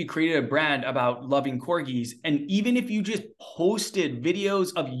 imagine if you created a brand about loving corgis, and even if you just posted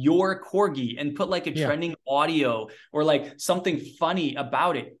videos of your corgi and put like a trending audio or like something funny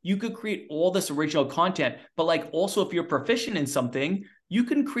about it, you could create all this original content. But like also, if you're proficient in something, you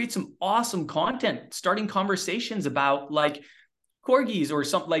can create some awesome content, starting conversations about like corgis or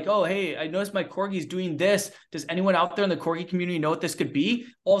something like, oh, hey, I noticed my corgi's doing this. Does anyone out there in the corgi community know what this could be?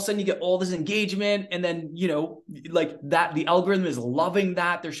 All of a sudden you get all this engagement. And then, like that, the algorithm is loving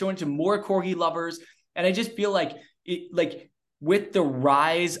that. They're showing it to more corgi lovers. And I just feel like with the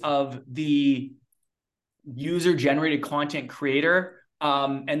rise of the user generated content creator,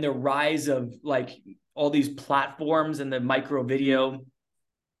 and the rise of like all these platforms and the micro video,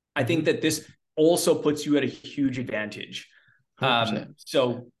 I think that this also puts you at a huge advantage.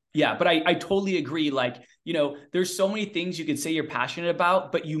 So yeah, but I totally agree. Like, there's so many things you could say you're passionate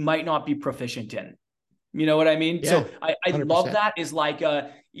about, but you might not be proficient in, you know what I mean? Yeah, so I love that is like,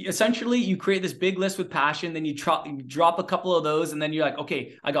 essentially you create this big list with passion, then you drop a couple of those, and then you're like,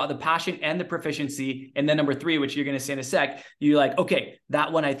 okay, I got the passion and the proficiency. And then number 3, which you're going to say in a sec, you're like, okay,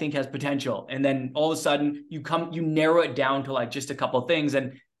 that one I think has potential. And then all of a sudden you narrow it down to like just a couple of things,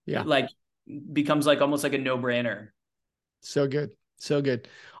 and like becomes like almost like a no-brainer. So good. So good.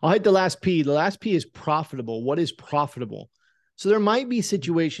 I'll hit the last P. The last P is profitable. What is profitable? So there might be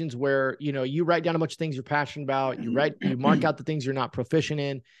situations where, you write down a bunch of things you're passionate about. You mark out the things you're not proficient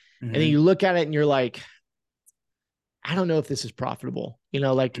in, and then you look at it and you're like, I don't know if this is profitable.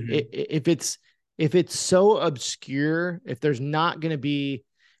 If it's so obscure, if there's not going to be,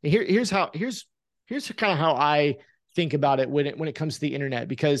 here's kind of how I think about it when it comes to the internet,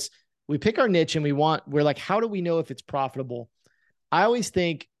 because we pick our niche and we're like, how do we know if it's profitable? I always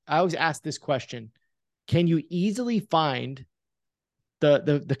ask this question: can you easily find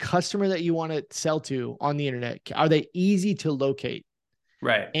the customer that you want to sell to on the internet? Are they easy to locate?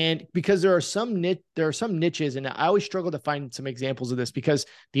 Right. And because there are some niches, and I always struggle to find some examples of this because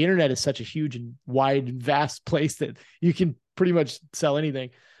the internet is such a huge and wide and vast place that you can pretty much sell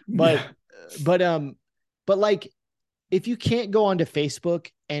anything. But like, if you can't go onto Facebook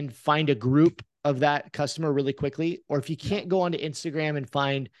and find a group of that customer really quickly, or if you can't go onto Instagram and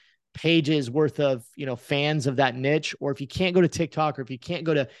find pages worth of, fans of that niche, or if you can't go to TikTok, or if you can't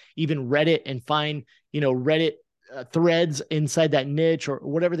go to even Reddit and find, Reddit threads inside that niche, or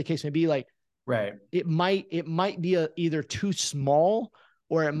whatever the case may be, like, right. It might be either too small,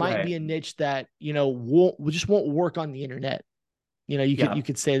 or it might be a niche that, just won't work on the internet. You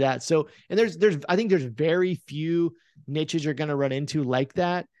could say that. So, and I think there's very few niches you're going to run into like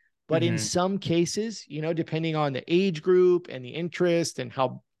that. But in some cases, depending on the age group and the interest and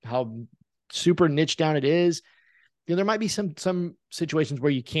how super niche down it is, there might be some situations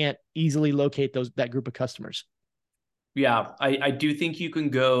where you can't easily locate that group of customers. Yeah, I do think you can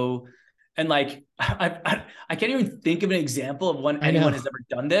go, and like, I can't even think of an example of when anyone has ever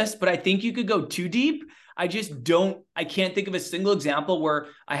done this, but I think you could go too deep. I can't think of a single example where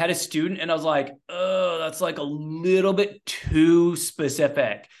I had a student and I was like, oh, that's like a little bit too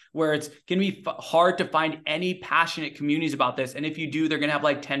specific, where it's going to be hard to find any passionate communities about this. And if you do, they're going to have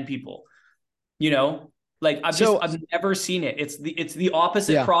like 10 people, like I've never seen it. It's the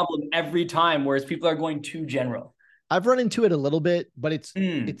opposite problem every time, whereas people are going too general. I've run into it a little bit, but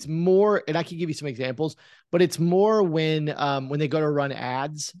it's more, and I can give you some examples, but it's more when they go to run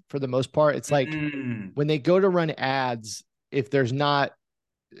ads. For the most part, it's like when they go to run ads, if there's not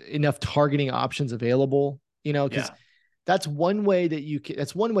enough targeting options available, because that's one way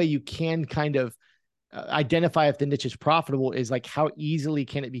you can kind of identify if the niche is profitable, is like, how easily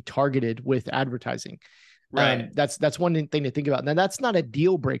can it be targeted with advertising? Right. That's one thing to think about. Now, that's not a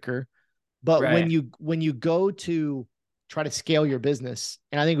deal breaker. But when you go to try to scale your business,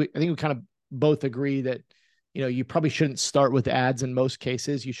 and I think we kind of both agree that, you probably shouldn't start with ads in most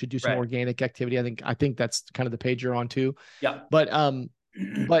cases. You should do some organic activity. I think that's kind of the page you're on too. Yeah. But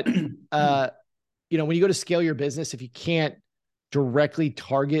when you go to scale your business, if you can't directly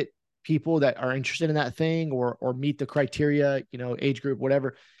target people that are interested in that thing or meet the criteria, age group,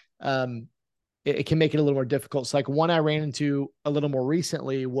 whatever, it can make it a little more difficult. So like one I ran into a little more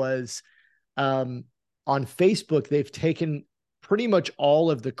recently was, on Facebook, they've taken pretty much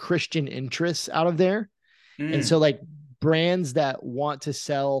all of the Christian interests out of there. And so like brands that want to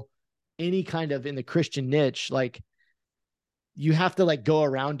sell any kind of in the Christian niche, like you have to like go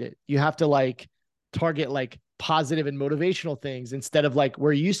around it. You have to like target like positive and motivational things instead of like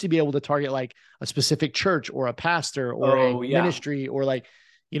where you used to be able to target like a specific church or a pastor or a ministry or like,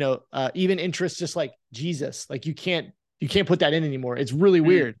 even interests just like Jesus. Like you can't put that in anymore. It's really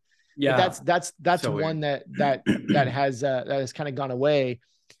weird. Yeah. But that's so one weird. that has kind of gone away.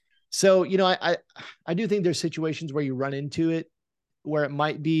 So, I do think there's situations where you run into it where it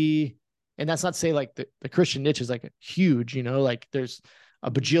might be, and that's not to say like the Christian niche is like huge, like there's a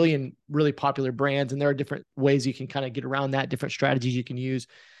bajillion really popular brands and there are different ways you can kind of get around that, different strategies you can use.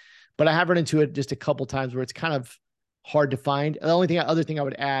 But I have run into it just a couple times where it's kind of hard to find. The other thing I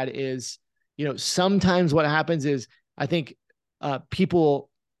would add is, sometimes what happens is I think people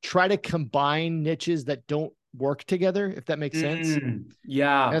try to combine niches that don't work together, if that makes sense.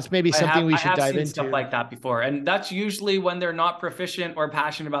 Yeah. And that's maybe something we should dive into. Stuff like that before. And that's usually when they're not proficient or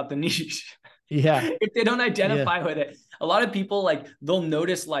passionate about the niche. Yeah. If they don't identify with it. A lot of people like they'll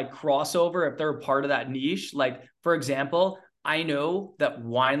notice like crossover if they're a part of that niche. Like, for example, I know that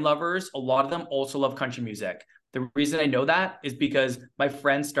wine lovers, a lot of them also love country music. The reason I know that is because my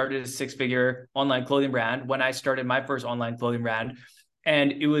friend started a 6-figure online clothing brand when I started my first online clothing brand.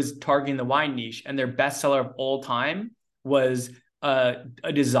 And it was targeting the wine niche. And their bestseller of all time was a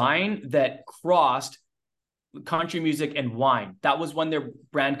design that crossed country music and wine. That was when their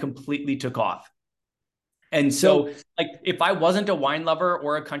brand completely took off. And so like, if I wasn't a wine lover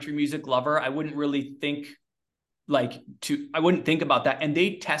or a country music lover, I wouldn't really think I wouldn't think about that. And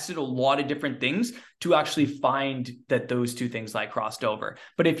they tested a lot of different things to actually find that those two things like crossed over.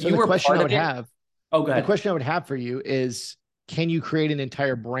 But if you were part of it, go ahead. The question I would have for you is, can you create an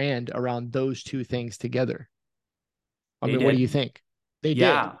entire brand around those two things together? What do you think? They did.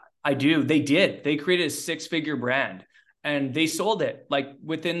 Yeah, I do. They did. They created a 6-figure brand and they sold it like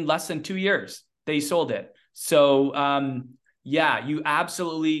within less than 2 years. They sold it. So,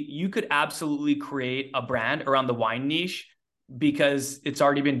 you could absolutely create a brand around the wine niche because it's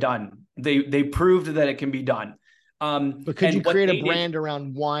already been done. They proved that it can be done. But could you create a brand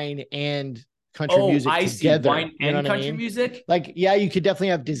around wine and country music together? Wine and country music? Like, yeah, you could definitely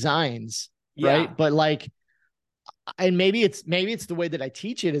have designs, right? But like, and maybe it's the way that I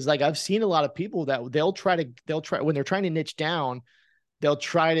teach it is like, I've seen a lot of people that they'll try when they're trying to niche down, they'll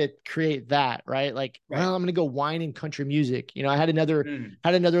try to create that, right? Like, well, I'm going to go wine and country music. I had another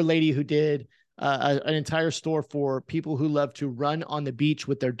lady who did an entire store for people who love to run on the beach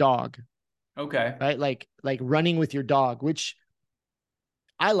with their dog. Okay. Right. Like running with your dog, which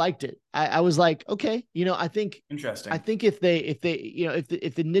I liked it. I was like, okay, I think interesting. I think if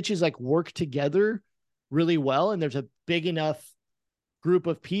the niches like work together really well and there's a big enough group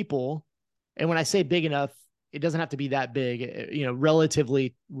of people, and when I say big enough, it doesn't have to be that big, relative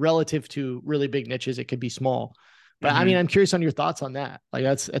to really big niches, it could be small. But I mean, I'm curious on your thoughts on that. Like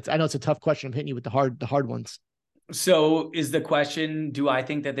I know it's a tough question. I'm hitting you with the hard ones. So is the question, do I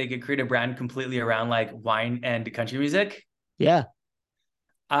think that they could create a brand completely around like wine and country music? Yeah.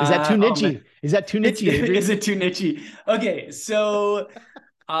 Is that too niche? Is that too niche? Is it too niche? Okay. So,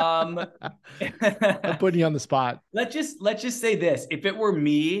 I'm putting you on the spot. Let's just say this. If it were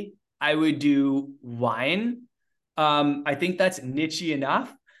me, I would do wine. I think that's niche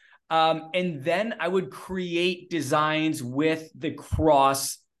enough. And then I would create designs with the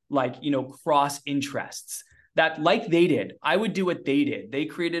cross interests that like they did. I would do what they did. They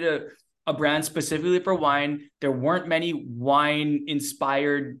created a brand specifically for wine. There weren't many wine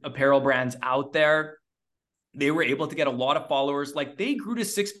inspired apparel brands out there. They were able to get a lot of followers. Like they grew to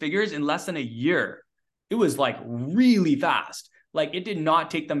 6 figures in less than a year. It was like really fast. Like it did not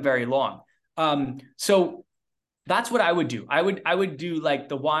take them very long. So that's what I would do. I would do like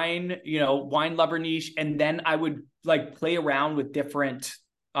the wine lover niche. And then I would like play around with different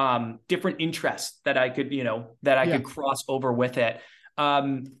interests that I could, could cross over with it.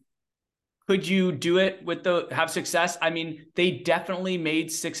 Could you do it have success? I mean, they definitely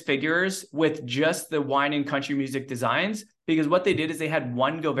made 6 figures with just the wine and country music designs, because what they did is they had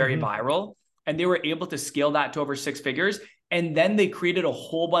one go very viral and they were able to scale that to over 6 figures. And then they created a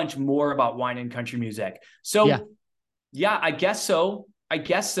whole bunch more about wine and country music. So yeah, I guess so. I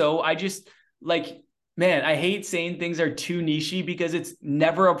just man, I hate saying things are too niche because it's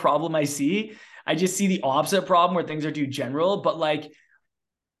never a problem I see. I just see the opposite problem where things are too general. But like,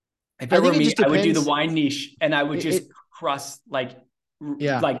 if it were me, I would do the wine niche and I would just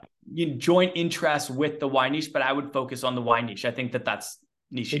joint interests with the wine niche, but I would focus on the wine niche. I think that's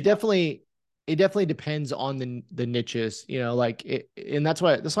niche. It definitely it definitely depends on the niches, you know, like and that's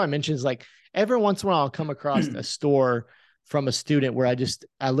why I mentioned is like every once in a while I'll come across a store from a student where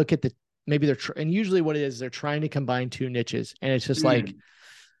I look at maybe and usually what it is, they're trying to combine two niches, and it's just like,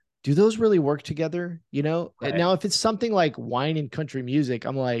 do those really work together? You know, right. Now if it's something like wine and country music,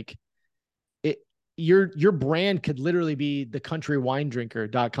 I'm like, your brand could literally be the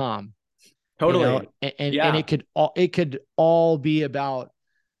countrywinedrinker.com. Totally. You know? And it could all be about,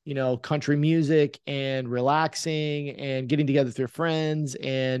 you know, country music and relaxing and getting together with your friends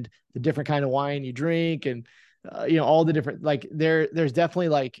and the different kind of wine you drink, and you know, all the different, like there's definitely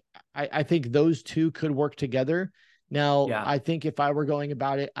like, I think those two could work together. Now, I think if I were going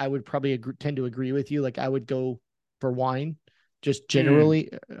about it, I would probably tend to agree with you. Like I would go for wine just generally,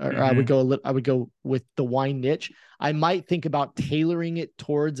 or I would go with the wine niche. I might think about tailoring it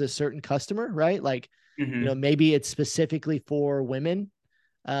towards a certain customer, right? Like, you know, maybe it's specifically for women,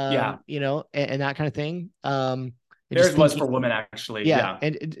 you know, and that kind of thing. Theirs was for women, actually. Yeah.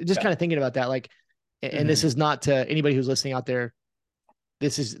 And just kind of thinking about that, like, and this is not to anybody who's listening out there.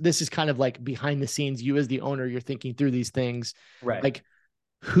 This is kind of like behind the scenes. You as the owner, you're thinking through these things, right? Like,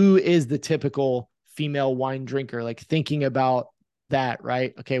 who is the typical female wine drinker? Like thinking about that,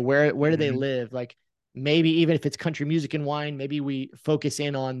 right? Okay, where do they live? Like maybe even if it's country music and wine, maybe we focus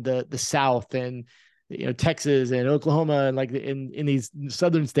in on the South and, you know, Texas and Oklahoma and like in these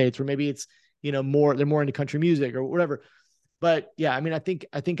southern states where maybe it's, you know, they're more into country music or whatever. But yeah, I mean, I think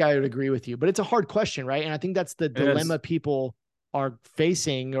I would agree with you, but it's a hard question, right? And I think that's the dilemma people are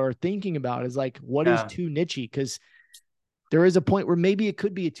facing or thinking about is like, what is too nichey? Because there is a point where maybe it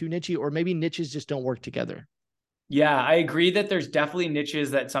could be too nichey, or maybe niches just don't work together. Yeah, I agree that there's definitely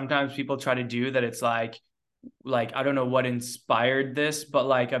niches that sometimes people try to do that. It's like, I don't know what inspired this, but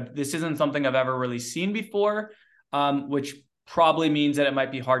like, this isn't something I've ever really seen before, which probably means that it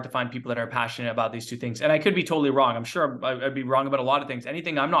might be hard to find people that are passionate about these two things. And I could be totally wrong. I'm sure I'd be wrong about a lot of things.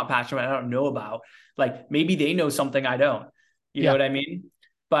 Anything I'm not passionate about, I don't know about, like maybe they know something I don't, you know what I mean?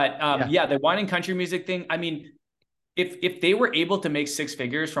 But the wine and country music thing, I mean, if they were able to make six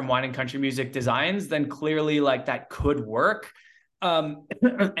figures from wine and country music designs, then clearly like that could work. And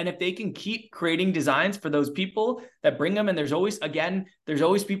if they can keep creating designs for those people that bring them, and there's always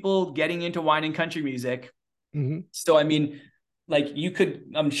people getting into wine and country music. So, I mean, like you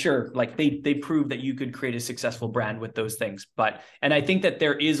could, I'm sure like they prove that you could create a successful brand with those things. And I think that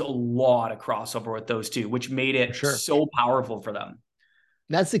there is a lot of crossover with those two, which made it so powerful for them.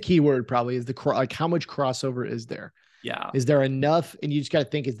 That's the key word probably, is like how much crossover is there? Yeah. Is there enough? And you just got to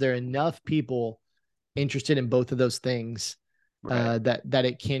think, is there enough people interested in both of those things that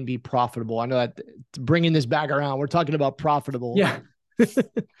it can be profitable? I know that bringing this back around, we're talking about profitable. Yeah.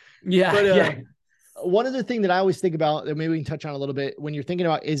 One other thing that I always think about that maybe we can touch on a little bit when you're thinking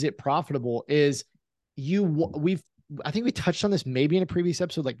about, is it profitable, is I think we touched on this maybe in a previous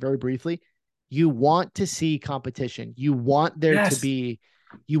episode, like very briefly. You want to see competition. You want there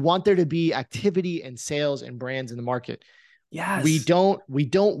to be activity and sales and brands in the market. Yes. We don't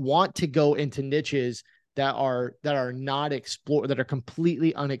want to go into niches that are not explored, that are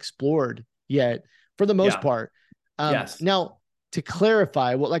completely unexplored yet for the most part. Now, to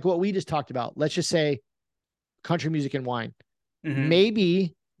clarify what we just talked about, let's just say country music and wine.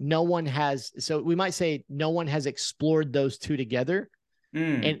 Maybe no one has, so we might say no one has explored those two together.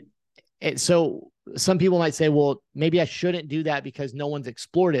 And so some people might say, well, maybe I shouldn't do that because no one's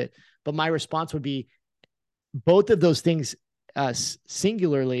explored it. But my response would be, both of those things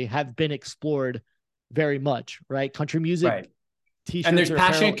singularly have been explored very much, right? Country music, t-shirts, and there's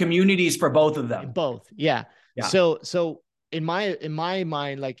passionate communities for both of them. Both. Yeah. So in my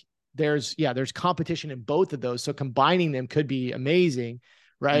mind, like there's competition in both of those. So combining them could be amazing.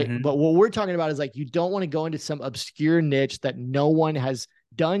 Right. But what we're talking about is like, you don't want to go into some obscure niche that no one has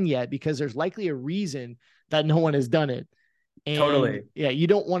done yet, because there's likely a reason that no one has done it. And totally. Yeah. You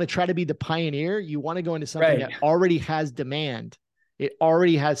don't want to try to be the pioneer. You want to go into something that already has demand. It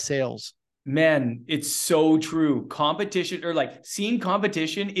already has sales. Man, it's so true. Competition, or like seeing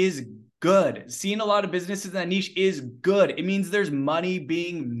competition, is good. Seeing a lot of businesses in that niche is good. It means there's money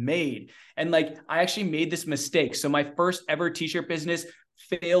being made. And like, I actually made this mistake. So my first ever t-shirt business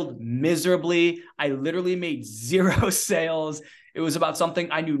failed miserably. I literally made 0 sales. It was about something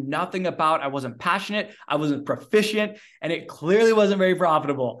I knew nothing about. I wasn't passionate. I wasn't proficient, and it clearly wasn't very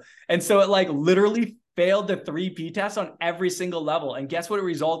profitable. And so it like literally failed the 3P test on every single level. And guess what it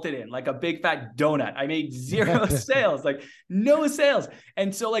resulted in? Like a big fat donut. I made 0 sales, like no sales.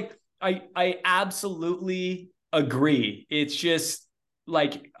 And so like, I absolutely agree. It's just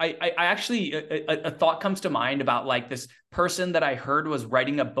like, I actually, a thought comes to mind about like this person that I heard was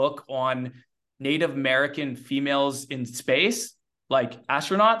writing a book on Native American females in space, like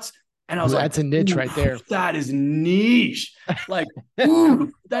astronauts. And I was that's a niche right there. That is niche. Like, ooh,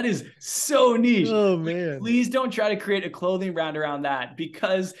 that is so niche. Oh man. Please don't try to create a clothing brand around that,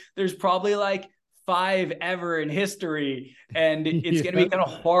 because there's probably like 5 ever in history, and it's going to be kind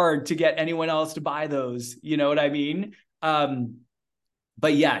of hard to get anyone else to buy those. You know what I mean?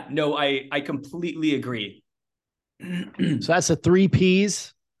 But yeah, no, I completely agree. So that's the 3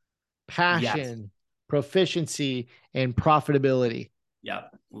 P's: passion, yes, proficiency, and profitability. Yeah.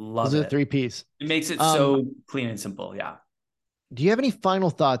 Love Those it. are the 3 P's. It makes it so clean and simple. Yeah. Do you have any final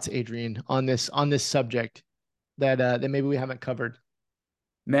thoughts, Adrian, on this subject that maybe we haven't covered?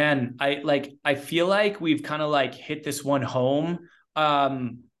 Man, I feel like we've kind of like hit this one home. I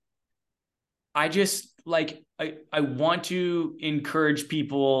just like, I want to encourage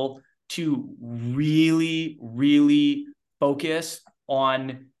people to really, really focus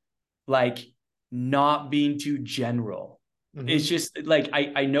on like not being too general. Mm-hmm. It's just like,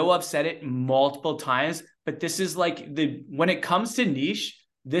 I know I've said it multiple times, but this is like when it comes to niche,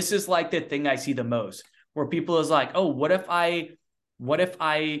 this is like the thing I see the most, where people is like, oh, what if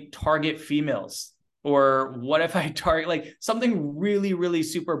I target females? Or what if I target like something really, really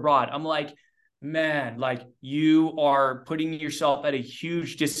super broad? I'm like, man, like you are putting yourself at a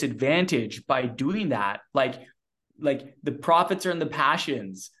huge disadvantage by doing that. Like the profits are in the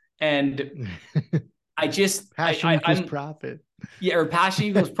passions. And I just passion equals profit. Yeah, or passion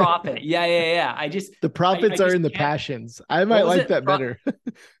equals profit. Yeah. The profits are in the passions. I might like that better.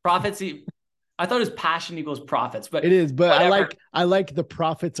 Profits. I thought it was passion equals profits, but it is. But whatever. I like the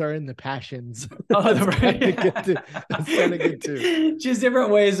profits are in the passions. Oh, that's kind of good too. Just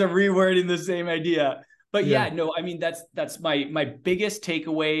different ways of rewording the same idea. But yeah, no, I mean that's my biggest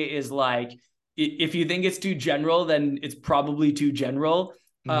takeaway is like, if you think it's too general, then it's probably too general.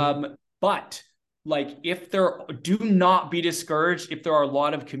 Mm-hmm. But like, do not be discouraged if there are a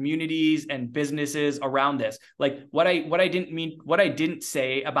lot of communities and businesses around this. Like what I didn't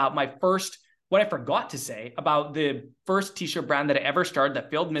say about what I forgot to say about the first t-shirt brand that I ever started that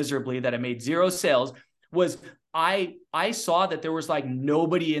failed miserably, that I made 0 sales, was I saw that there was like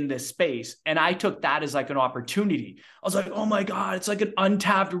nobody in this space. And I took that as like an opportunity. I was like, oh my God, it's like an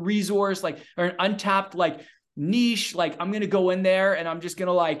untapped resource, like, or an untapped like niche. Like I'm going to go in there and I'm just going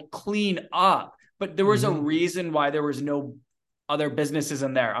to like clean up. But there was a reason why there was no other businesses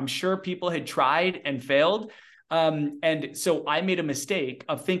in there. I'm sure people had tried and failed. And so I made a mistake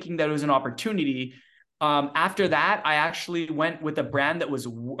of thinking that it was an opportunity. After that, I actually went with a brand that was,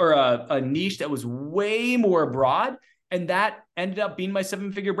 or a niche that was way more broad. And that ended up being my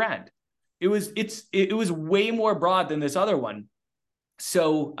 7-figure brand. It was way more broad than this other one.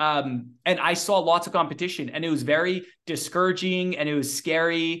 So, and I saw lots of competition, and it was very discouraging and it was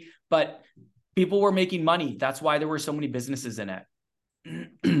scary, but people were making money. That's why there were so many businesses in it.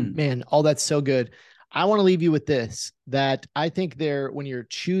 Man, all that's so good. I want to leave you with this, that I think when you're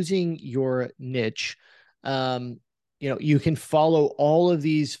choosing your niche, you can follow all of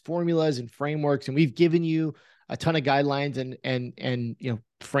these formulas and frameworks, and we've given you a ton of guidelines and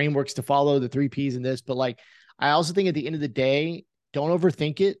frameworks to follow, the 3 Ps in this. But like, I also think at the end of the day, don't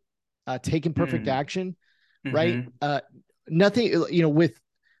overthink it. Take imperfect action, right? Nothing, with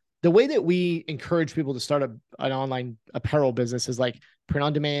the way that we encourage people to start an online apparel business is like print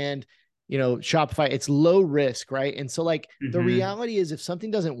on demand, Shopify, it's low risk, right? And so like the reality is, if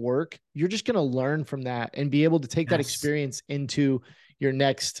something doesn't work, you're just going to learn from that and be able to take that experience into your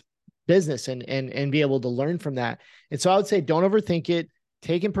next business and be able to learn from that. And so I would say, don't overthink it,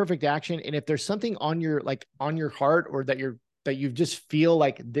 take imperfect action. And if there's something on your heart, or that you just feel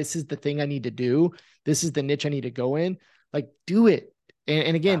like this is the thing I need to do, this is the niche I need to go in, like do it.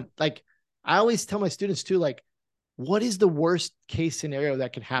 And again, like I always tell my students too, like, what is the worst case scenario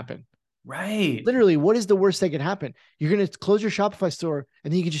that could happen? Right. Literally, what is the worst that could happen? You're going to close your Shopify store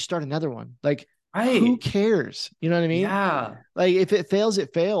and then you can just start another one. Like, who cares? You know what I mean? Yeah. Like if it fails,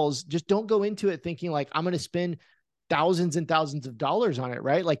 it fails. Just don't go into it thinking like, I'm going to spend thousands and thousands of dollars on it,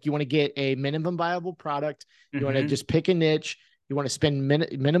 right? Like you want to get a minimum viable product. You want to just pick a niche. You want to spend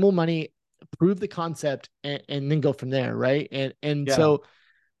minimal money, prove the concept, and then go from there. Right. So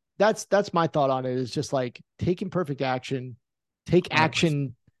that's my thought on it, is just like take imperfect action, take 100%.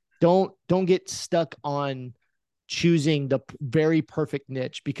 Action. Don't get stuck on choosing the very perfect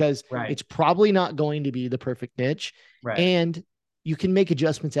niche, because it's probably not going to be the perfect niche. Right. And you can make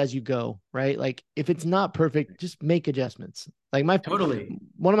adjustments as you go, right? Like if it's not perfect, just make adjustments. Like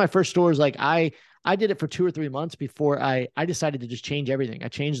one of my first stores, like I did it for 2 or 3 months before I decided to just change everything. I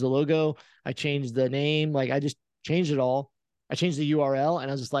changed the logo. I changed the name. Like I just changed it all. I changed the URL, and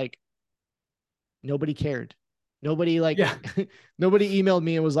I was just like, nobody cared. Nobody nobody emailed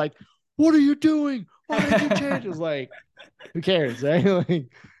me and was like, what are you doing? Why did you change? It was like, who cares? Right? Like, you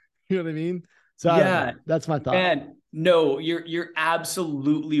know what I mean? So yeah, that's my thought. Man, no, you're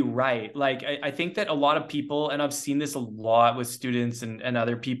absolutely right. Like I think that a lot of people, and I've seen this a lot with students and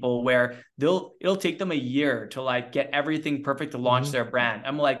other people, where it'll take them a year to like get everything perfect to launch their brand.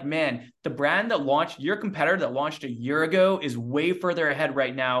 I'm like, man, the brand that launched, your competitor that launched a year ago is way further ahead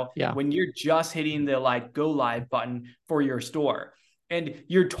right now. Yeah. When you're just hitting the like go live button for your store. And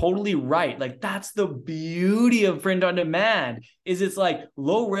you're totally right. Like that's the beauty of print on demand is it's like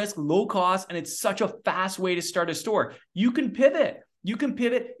low risk, low cost, and it's such a fast way to start a store. You can pivot. You can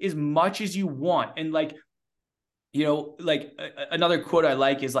pivot as much as you want. And like, you know, like another quote I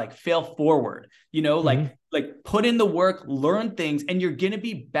like is like fail forward, you know, like put in the work, learn things, and you're going to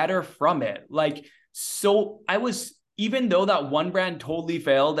be better from it. Like, so even though that one brand totally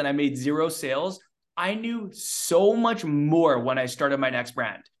failed and I made 0 sales, I knew so much more when I started my next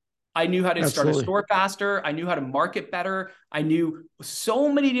brand. I knew how to start a store faster. I knew how to market better. I knew so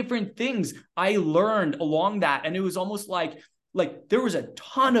many different things I learned along that. And it was almost like there was a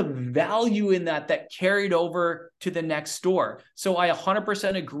ton of value in that carried over to the next store. So I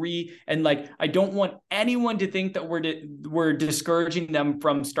 100% agree. And like, I don't want anyone to think that we're discouraging them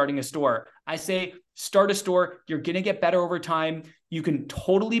from starting a store. I say, start a store. You're going to get better over time. You can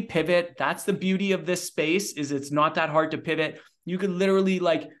totally pivot. That's the beauty of this space is it's not that hard to pivot. You can literally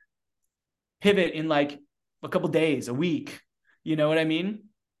like pivot in like a couple days, a week. You know what I mean?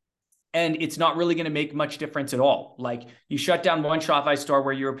 And it's not really going to make much difference at all. Like you shut down one Shopify store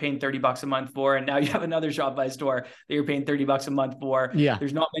where you were paying $30 a month for, and now you have another Shopify store that you're paying $30 a month for. Yeah.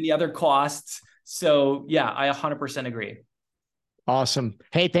 There's not many other costs. So yeah, I 100% agree. Awesome.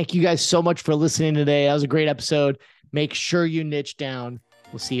 Hey, thank you guys so much for listening today. That was a great episode. Make sure you niche down.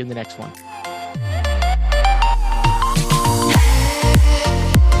 We'll see you in the next one.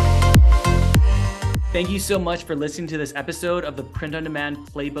 Thank you so much for listening to this episode of the Print on Demand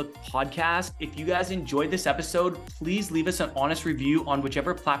Playbook podcast. If you guys enjoyed this episode, please leave us an honest review on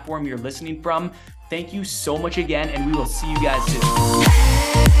whichever platform you're listening from. Thank you so much again, and we will see you guys soon.